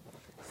خَيْرٍ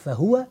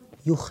فَهُوَ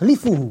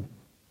يُخْلِفُهُ,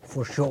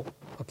 for sure.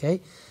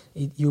 Okay?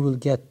 You will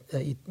get,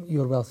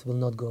 your wealth will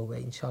not go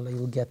away, inshallah. You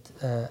will get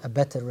a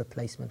better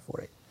replacement for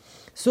it.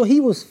 So he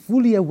was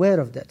fully aware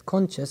of that,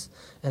 conscious,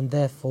 and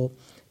therefore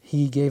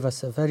he gave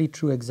us a very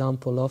true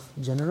example of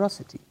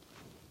generosity.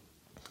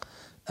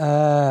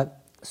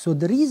 So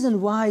the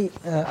reason why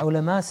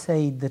ulama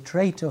say the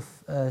trait of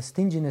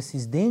stinginess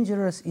is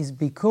dangerous is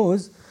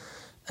because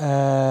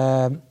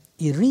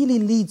it really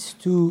leads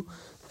to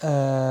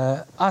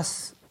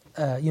us,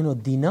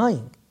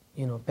 denying,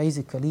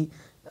 basically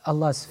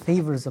Allah's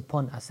favors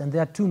upon us. And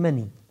there are too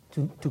many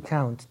to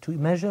count, to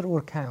measure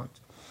or count.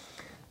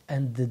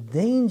 And the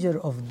danger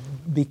of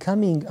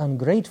becoming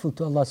ungrateful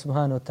to Allah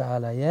subhanahu wa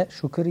ta'ala,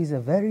 shukr is a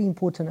very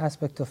important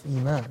aspect of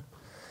iman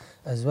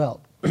as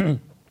well.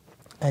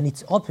 And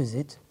its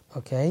opposite,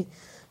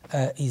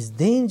 is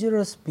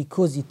dangerous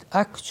because it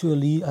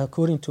actually,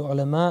 according to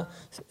ulama,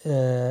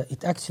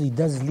 it actually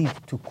does lead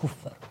to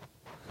kufr.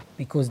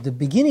 Because the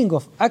beginning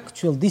of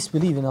actual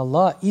disbelief in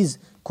Allah is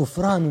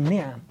kufranun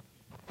ni'am,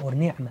 or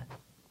ni'mah.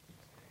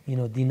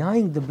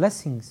 Denying the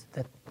blessings,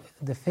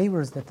 the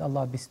favors that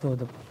Allah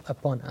bestowed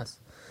upon us.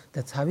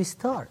 That's how it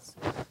starts.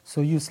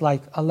 So it's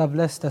like Allah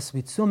blessed us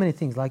with so many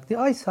things, like the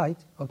eyesight.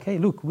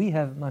 Look, we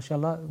have,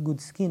 mashallah,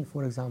 good skin,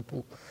 for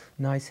example,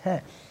 nice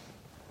hair.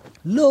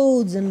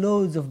 Loads and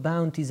loads of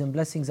bounties and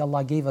blessings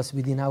Allah gave us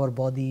within our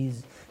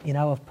bodies, in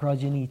our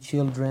progeny,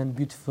 children,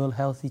 beautiful,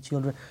 healthy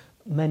children,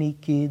 many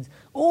kids,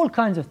 all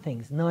kinds of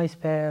things, nice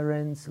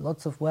parents,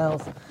 lots of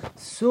wealth,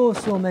 so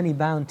many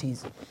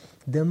bounties.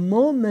 The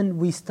moment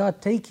we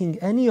start taking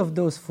any of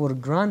those for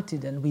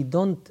granted and we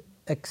don't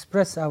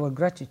express our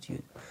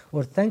gratitude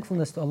or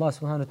thankfulness to Allah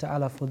subhanahu wa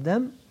ta'ala for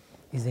them,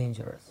 is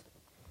dangerous.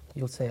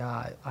 You'll say,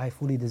 I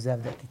fully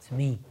deserve that, it's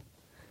me.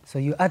 So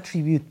you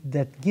attribute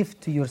that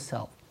gift to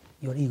yourself,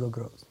 your ego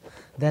grows.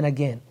 Then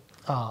again,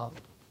 no,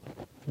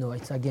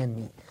 it's again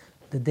me.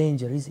 The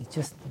danger is it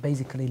just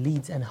basically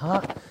leads and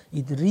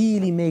it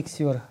really makes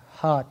your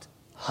heart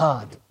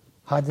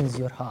hardens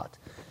your heart.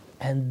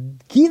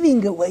 And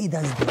giving away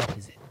does the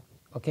opposite.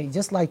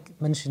 Just like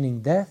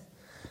mentioning death,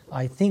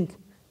 I think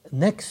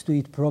next to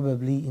it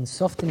probably in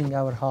softening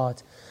our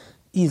heart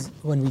is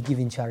when we give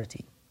in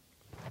charity.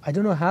 I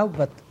don't know how,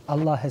 but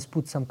Allah has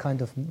put some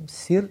kind of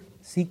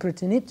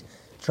secret in it.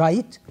 Try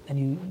it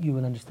and you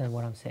will understand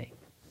what I'm saying.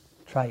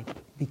 Try it.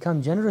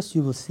 Become generous,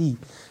 you will see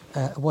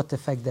what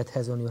effect that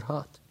has on your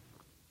heart.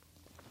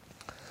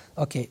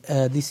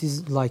 This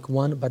is like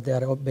one, but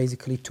there are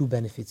basically two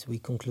benefits we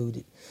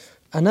concluded.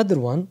 Another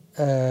one,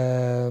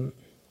 the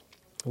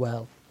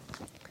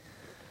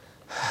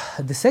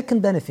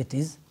second benefit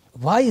is,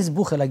 why is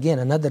bukhel, again,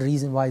 another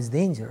reason why it's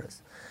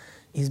dangerous,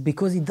 is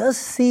because it does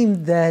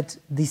seem that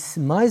this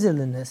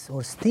miserliness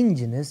or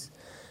stinginess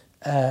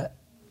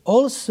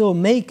also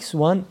makes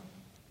one,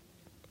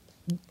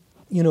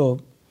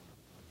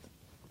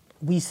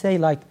 we say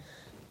like,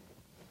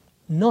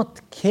 not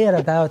care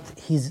about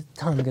his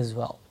tongue as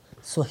well.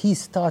 So he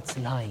starts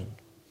lying.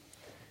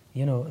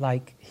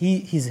 Like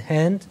his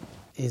hand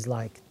is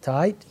like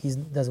tight, he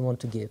doesn't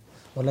want to give.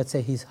 Or let's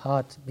say his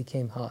heart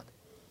became hard.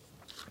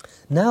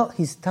 Now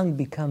his tongue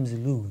becomes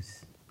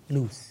loose.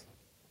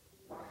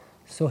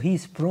 So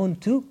he's prone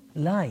to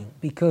lying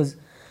because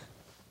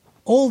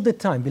all the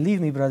time, believe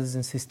me, brothers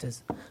and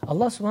sisters,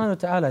 Allah subhanahu wa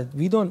ta'ala,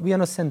 we are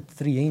not sent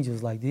 3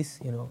 angels like this,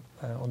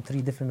 on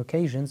 3 different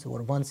occasions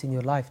or once in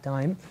your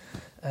lifetime.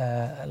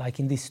 Like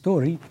in this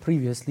story,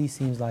 previously,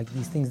 seems like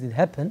these things did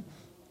happen.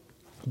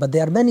 But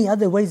there are many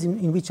other ways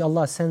in which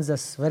Allah sends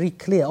us very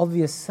clear,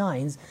 obvious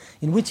signs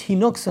in which He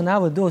knocks on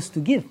our doors to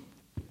give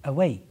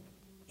away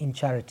in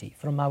charity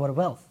from our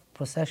wealth,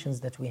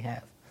 possessions that we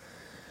have.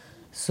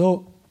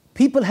 So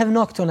people have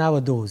knocked on our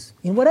doors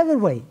in whatever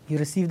way. You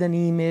received an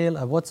email,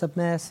 a WhatsApp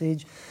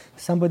message,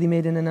 somebody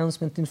made an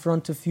announcement in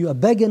front of you, a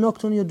beggar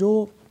knocked on your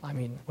door. I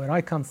mean, where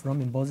I come from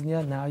in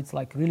Bosnia, now it's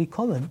like really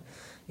common.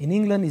 In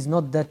England, it's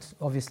not that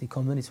obviously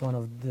common. It's one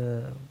of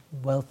the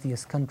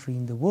wealthiest countries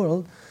in the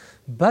world.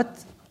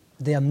 But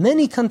there are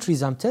many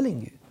countries, I'm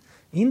telling you,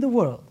 in the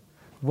world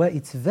where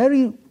it's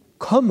very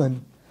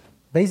common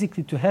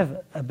basically to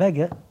have a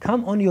beggar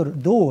come on your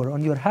door,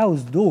 on your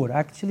house door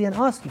actually, and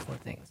ask you for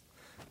things.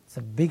 It's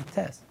a big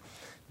test.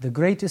 The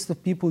greatest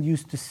of people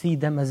used to see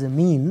them as a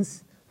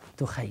means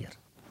to khayr,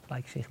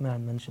 like Sheikh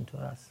Man mentioned to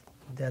us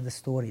the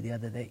story the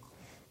other day.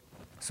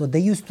 So they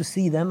used to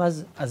see them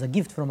as a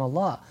gift from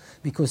Allah,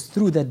 because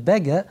through that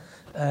beggar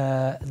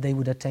they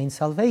would attain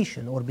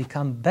salvation or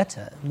become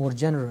better, more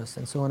generous,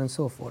 and so on and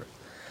so forth.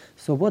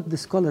 So what the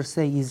scholars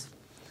say is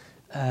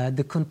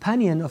the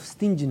companion of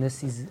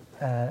stinginess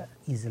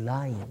is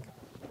lying.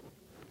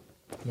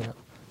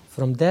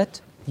 From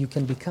that you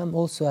can become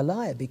also a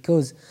liar,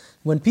 because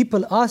when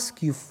people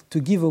ask you to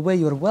give away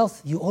your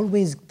wealth, you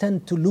always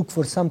tend to look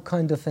for some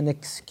kind of an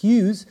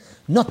excuse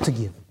not to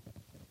give,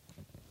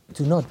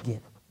 to not give.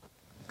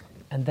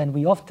 And then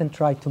we often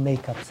try to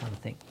make up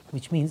something,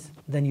 which means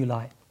then you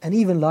lie. And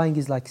even lying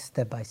is like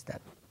step by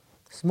step.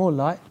 Small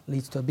lie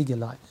leads to a bigger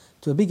lie.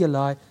 To a bigger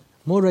lie,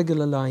 more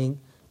regular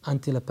lying,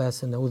 until a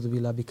person, na'udhu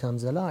billah,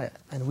 becomes a liar.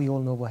 And we all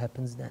know what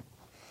happens then.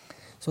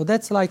 So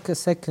that's like a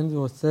second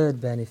or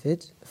third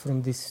benefit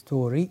from this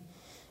story.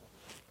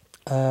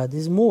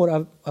 There's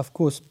more, of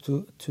course,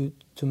 to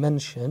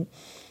mention.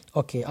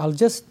 Okay, I'll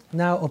just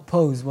now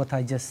oppose what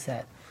I just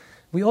said.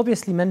 We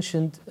obviously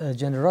mentioned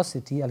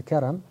generosity,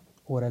 al-karam,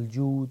 or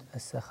al-jud,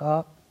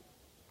 al-sakha.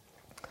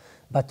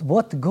 But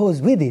what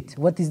goes with it,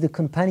 what is the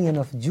companion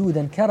of jud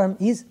and karam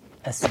is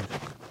as-sidq.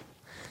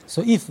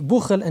 So if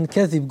bukhl and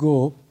kadhib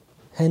go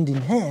hand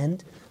in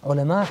hand,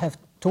 ulama have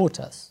taught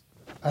us,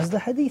 as the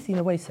hadith in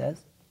a way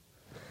says,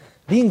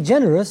 being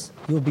generous,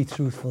 you'll be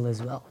truthful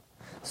as well.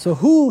 So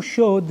who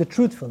showed the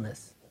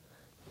truthfulness?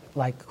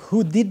 Like,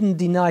 who didn't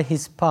deny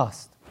his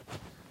past?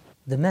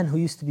 The man who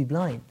used to be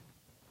blind.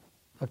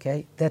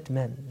 Okay, that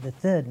man, the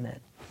third man.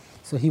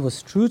 So he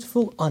was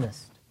truthful,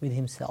 honest with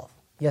himself.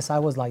 Yes, I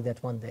was like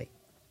that one day.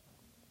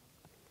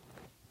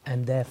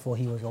 And therefore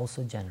he was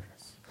also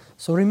generous.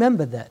 So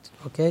remember that,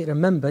 okay?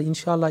 Remember,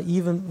 inshallah,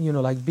 even,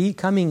 like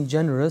becoming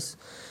generous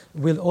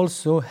will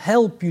also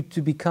help you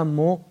to become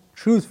more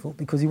truthful,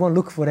 because you won't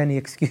look for any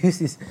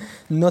excuses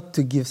not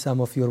to give some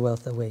of your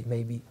wealth away.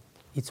 Maybe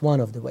it's one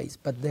of the ways,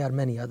 but there are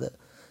many other,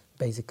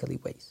 basically,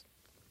 ways.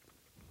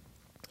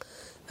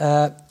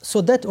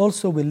 So that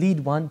also will lead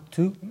one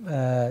to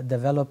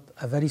develop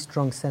a very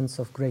strong sense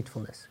of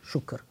gratefulness,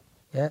 shukr.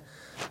 Yeah?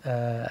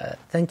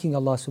 Thanking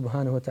Allah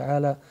subhanahu wa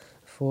ta'ala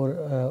for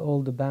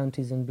all the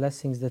bounties and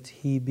blessings that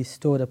He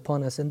bestowed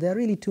upon us. And there are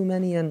really too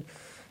many, and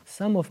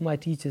some of my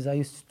teachers, I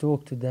used to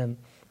talk to them,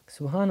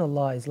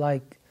 subhanallah, it's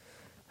like,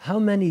 how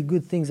many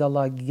good things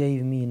Allah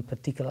gave me in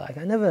particular. Like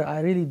I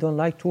really don't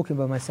like talking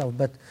about myself,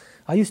 but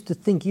I used to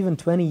think even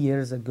 20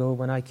 years ago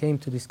when I came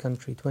to this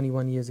country,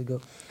 21 years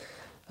ago,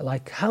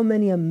 like how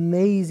many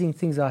amazing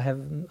things I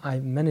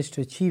managed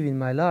to achieve in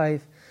my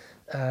life.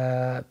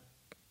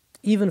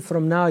 Even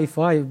from now, if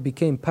I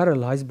became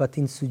paralyzed but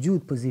in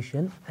sujood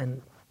position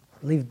and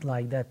lived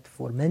like that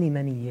for many,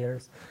 many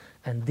years,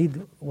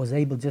 and was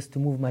able just to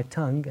move my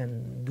tongue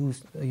and do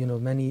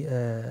many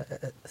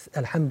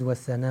alhamd wa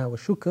thana wa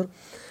shukr,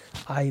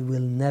 I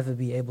will never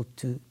be able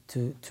to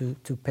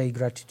pay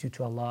gratitude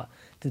to Allah,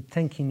 to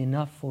thank Him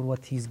enough for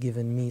what He's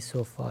given me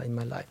so far in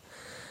my life.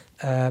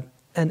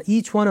 And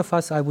each one of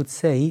us, I would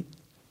say,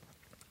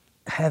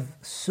 have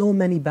so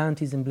many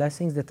bounties and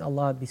blessings that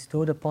Allah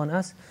bestowed upon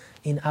us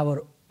in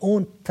our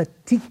own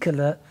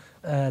particular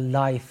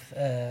life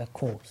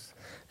course.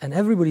 And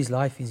everybody's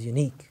life is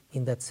unique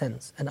in that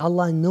sense. And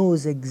Allah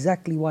knows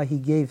exactly why He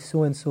gave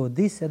so-and-so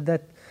this at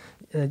that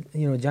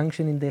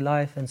junction in their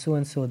life, and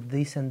so-and-so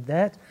this and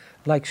that.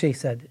 Like Shaykh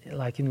said,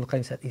 like Ibn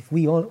al-Qayyim said, if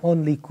we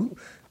only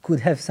could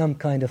have some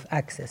kind of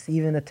access,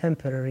 even a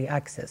temporary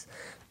access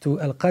to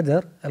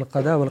al-qadar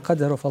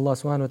wal-qadar of Allah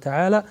subhanahu wa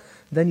ta'ala,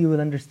 then you will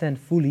understand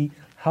fully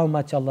how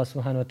much Allah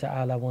subhanahu wa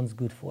ta'ala wants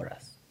good for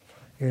us.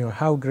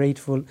 How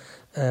grateful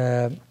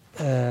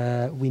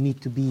we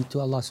need to be to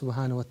Allah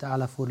subhanahu wa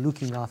ta'ala for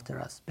looking after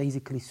us,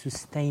 basically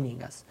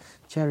sustaining us,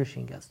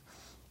 cherishing us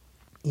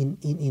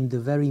in the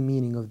very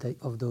meaning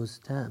of those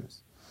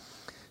terms.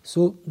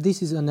 So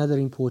this is another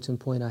important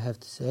point I have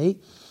to say.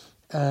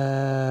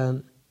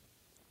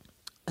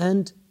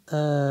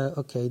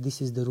 Okay,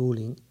 this is the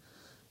ruling.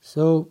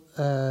 So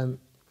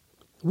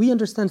we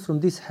understand from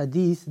this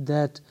hadith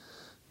that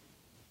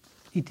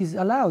it is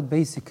allowed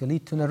basically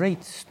to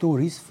narrate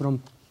stories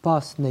from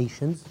past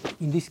nations.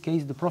 In this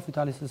case, the Prophet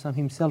ﷺ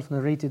himself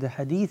narrated a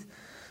hadith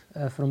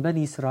from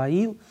Bani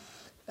Israel.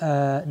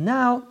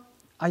 Now,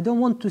 I don't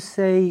want to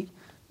say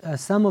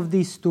some of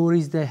these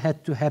stories, they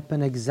had to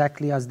happen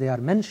exactly as they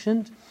are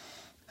mentioned.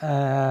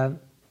 I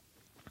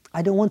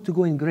don't want to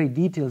go in great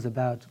details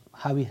about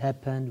how it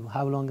happened,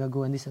 how long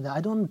ago, and this and that.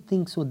 I don't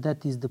think so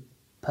that is the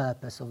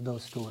purpose of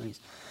those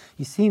stories.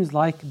 It seems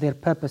like their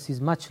purpose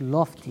is much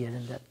loftier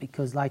than that,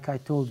 because like I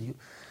told you,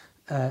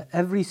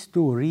 every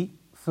story,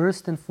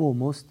 first and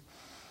foremost,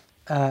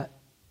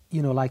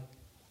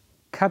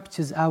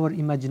 captures our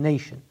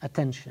imagination,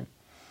 attention.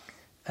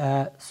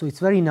 So it's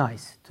very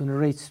nice to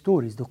narrate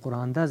stories. The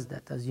Quran does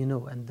that, as you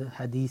know, and the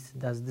Hadith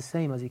does the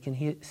same, as you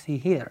can see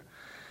here.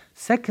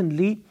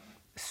 Secondly,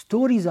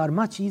 stories are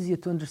much easier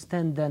to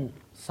understand than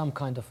some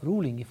kind of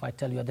ruling. If I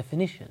tell you a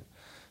definition,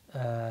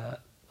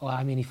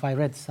 if I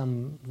read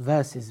some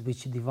verses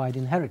which divide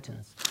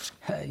inheritance,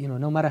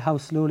 no matter how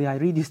slowly I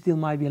read, you still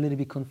might be a little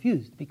bit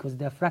confused because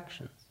they're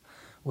fractions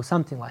or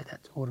something like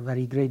that, or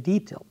very great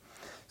detail.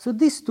 So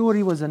this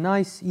story was a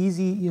nice,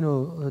 easy,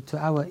 to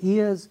our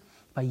ears,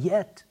 but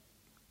yet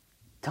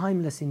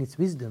timeless in its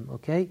wisdom,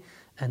 okay?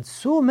 And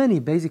so many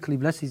basically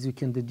blessings we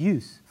can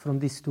deduce from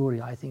this story.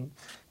 I think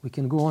we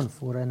can go on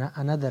for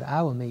another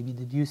hour maybe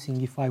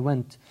deducing. If I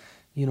went,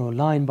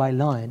 line by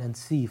line and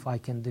see if I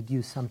can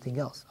deduce something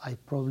else, I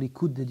probably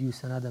could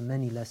deduce another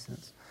many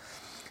lessons.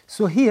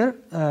 So here,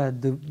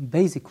 the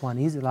basic one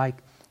is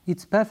like,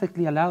 it's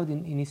perfectly allowed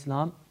in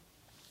Islam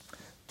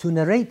to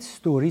narrate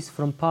stories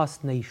from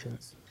past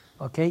nations,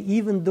 okay?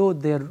 Even though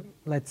their,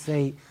 let's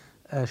say,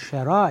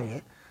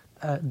 sharia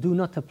do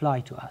not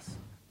apply to us.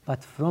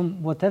 But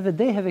from whatever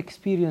they have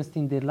experienced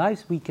in their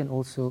lives, we can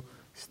also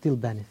still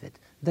benefit.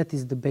 That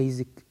is the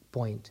basic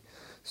point.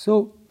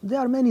 So there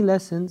are many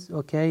lessons,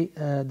 okay,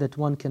 that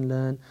one can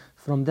learn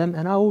from them.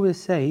 And I always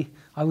say,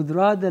 I would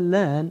rather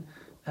learn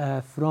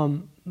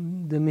from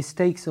the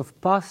mistakes of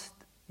past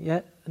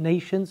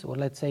nations, or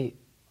let's say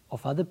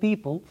of other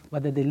people,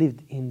 whether they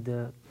lived in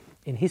the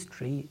in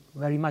history,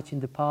 very much in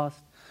the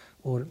past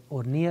or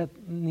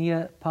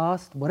near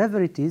past,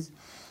 whatever it is,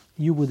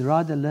 you would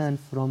rather learn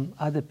from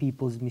other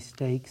people's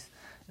mistakes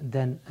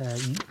than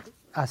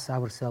us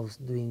ourselves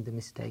doing the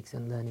mistakes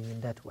and learning in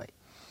that way,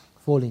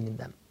 falling in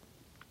them.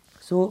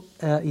 So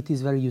it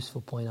is a very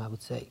useful point, I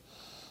would say.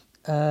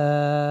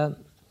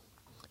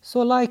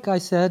 So like I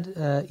said,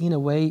 in a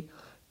way,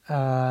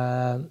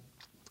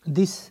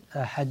 this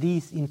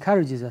hadith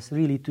encourages us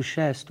really to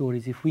share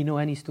stories. If we know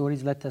any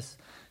stories, let us,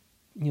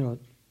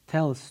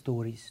 tell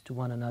stories to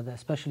one another,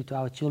 especially to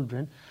our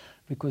children,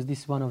 because this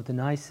is one of the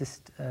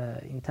nicest,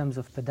 in terms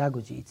of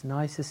pedagogy, it's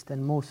nicest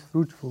and most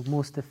fruitful,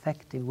 most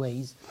effective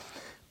ways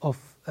of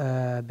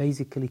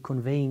basically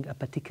conveying a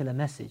particular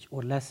message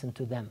or lesson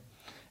to them,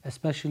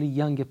 especially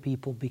younger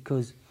people,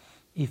 because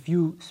if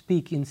you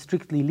speak in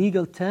strictly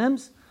legal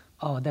terms,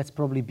 that's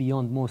probably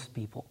beyond most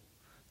people,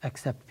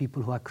 except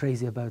people who are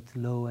crazy about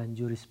law and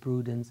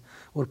jurisprudence,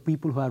 or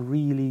people who are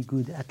really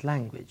good at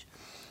language.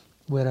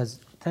 Whereas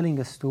telling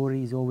a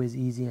story is always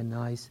easy and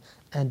nice,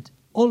 and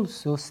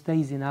also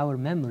stays in our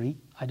memory,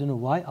 I don't know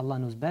why, Allah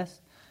knows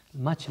best,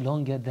 much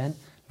longer than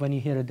when you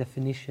hear a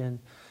definition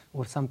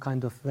or some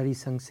kind of very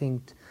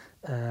succinct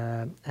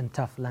and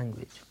tough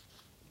language.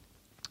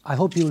 I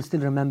hope you will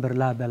still remember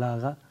La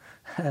Balagha,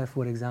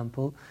 for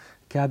example,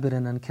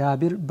 Kabiran and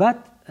Kabir,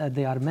 but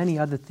there are many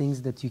other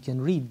things that you can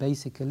read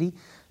basically,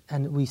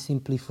 and we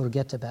simply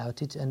forget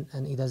about it, and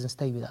it doesn't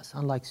stay with us,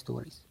 unlike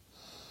stories.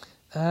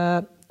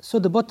 So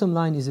the bottom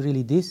line is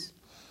really this: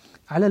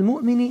 على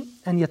المؤمن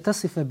أن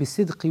يتصف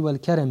بالصدق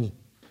والكرم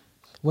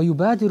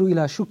ويبادر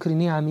إلى شكر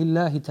نعم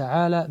الله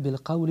تعالى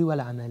بالقول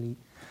والعمل.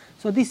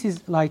 So this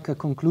is like a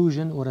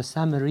conclusion or a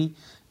summary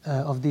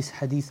of this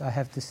hadith, I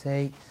have to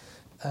say.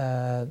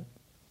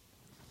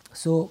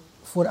 So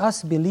for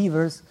us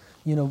believers,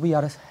 we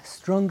are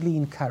strongly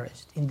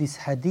encouraged in this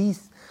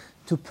hadith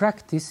to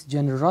practice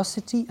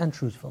generosity and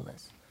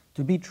truthfulness,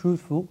 to be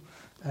truthful,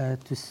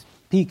 to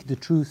speak the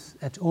truth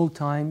at all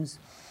times,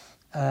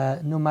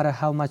 no matter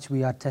how much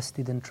we are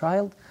tested and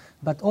trialed,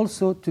 but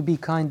also to be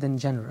kind and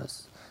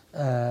generous,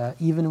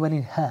 even when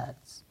it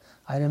hurts.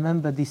 I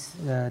remember this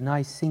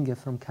nice singer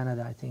from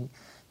Canada, I think,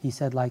 he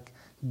said like,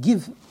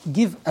 give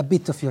a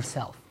bit of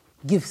yourself,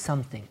 give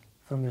something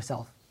from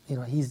yourself.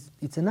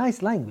 It's a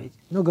nice language,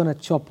 not going to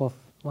chop off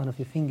one of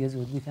your fingers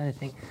with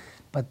anything,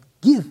 but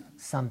give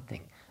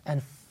something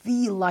and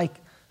feel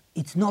like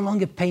it's no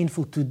longer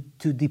painful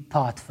to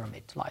depart from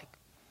it, like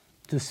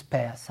to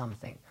spare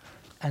something.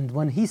 And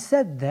when he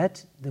said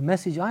that, the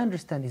message I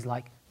understand is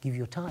like, give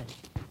your time.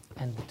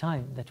 And the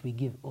time that we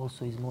give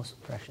also is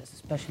most precious,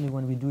 especially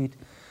when we do it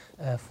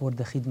for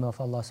the khidmah of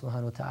Allah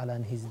subhanahu wa ta'ala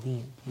and His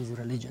deen, His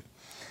religion.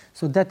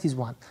 So that is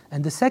one.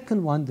 And the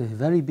second one, the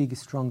very big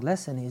strong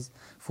lesson is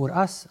for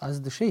us,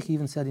 as the Shaykh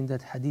even said in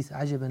that hadith,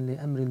 عَجَبًا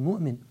لِأَمْرِ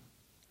الْمُؤْمِنِ,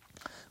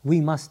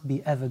 we must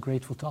be ever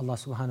grateful to Allah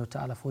subhanahu wa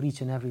ta'ala for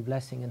each and every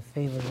blessing and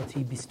favor that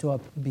He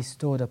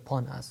bestowed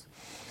upon us.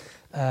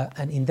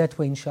 And in that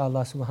way,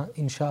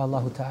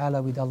 insha'Allah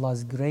ta'ala, with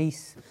Allah's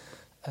grace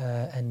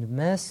and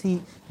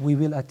mercy, we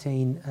will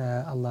attain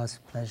Allah's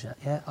pleasure.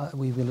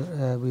 We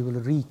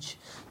will reach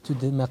to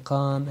the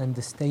maqam and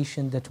the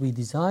station that we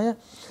desire,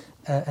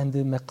 and the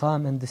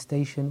maqam and the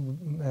station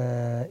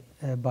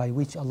by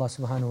which Allah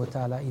subhanahu wa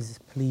ta'ala is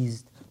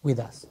pleased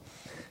with us.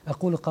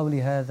 أقول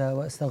قولي هذا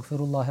وأستغفر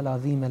الله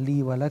العظيم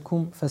لي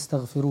ولكم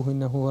فاستغفروه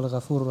إنه هو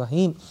الغفور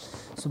الرحيم.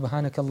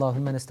 سبحانك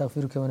اللهم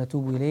نستغفرك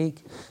ونتوب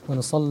إليك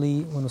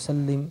ونصلي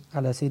ونسلم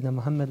على سيدنا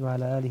محمد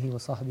وعلى آله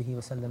وصحبه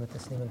وسلم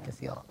تسليما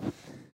كثيرا.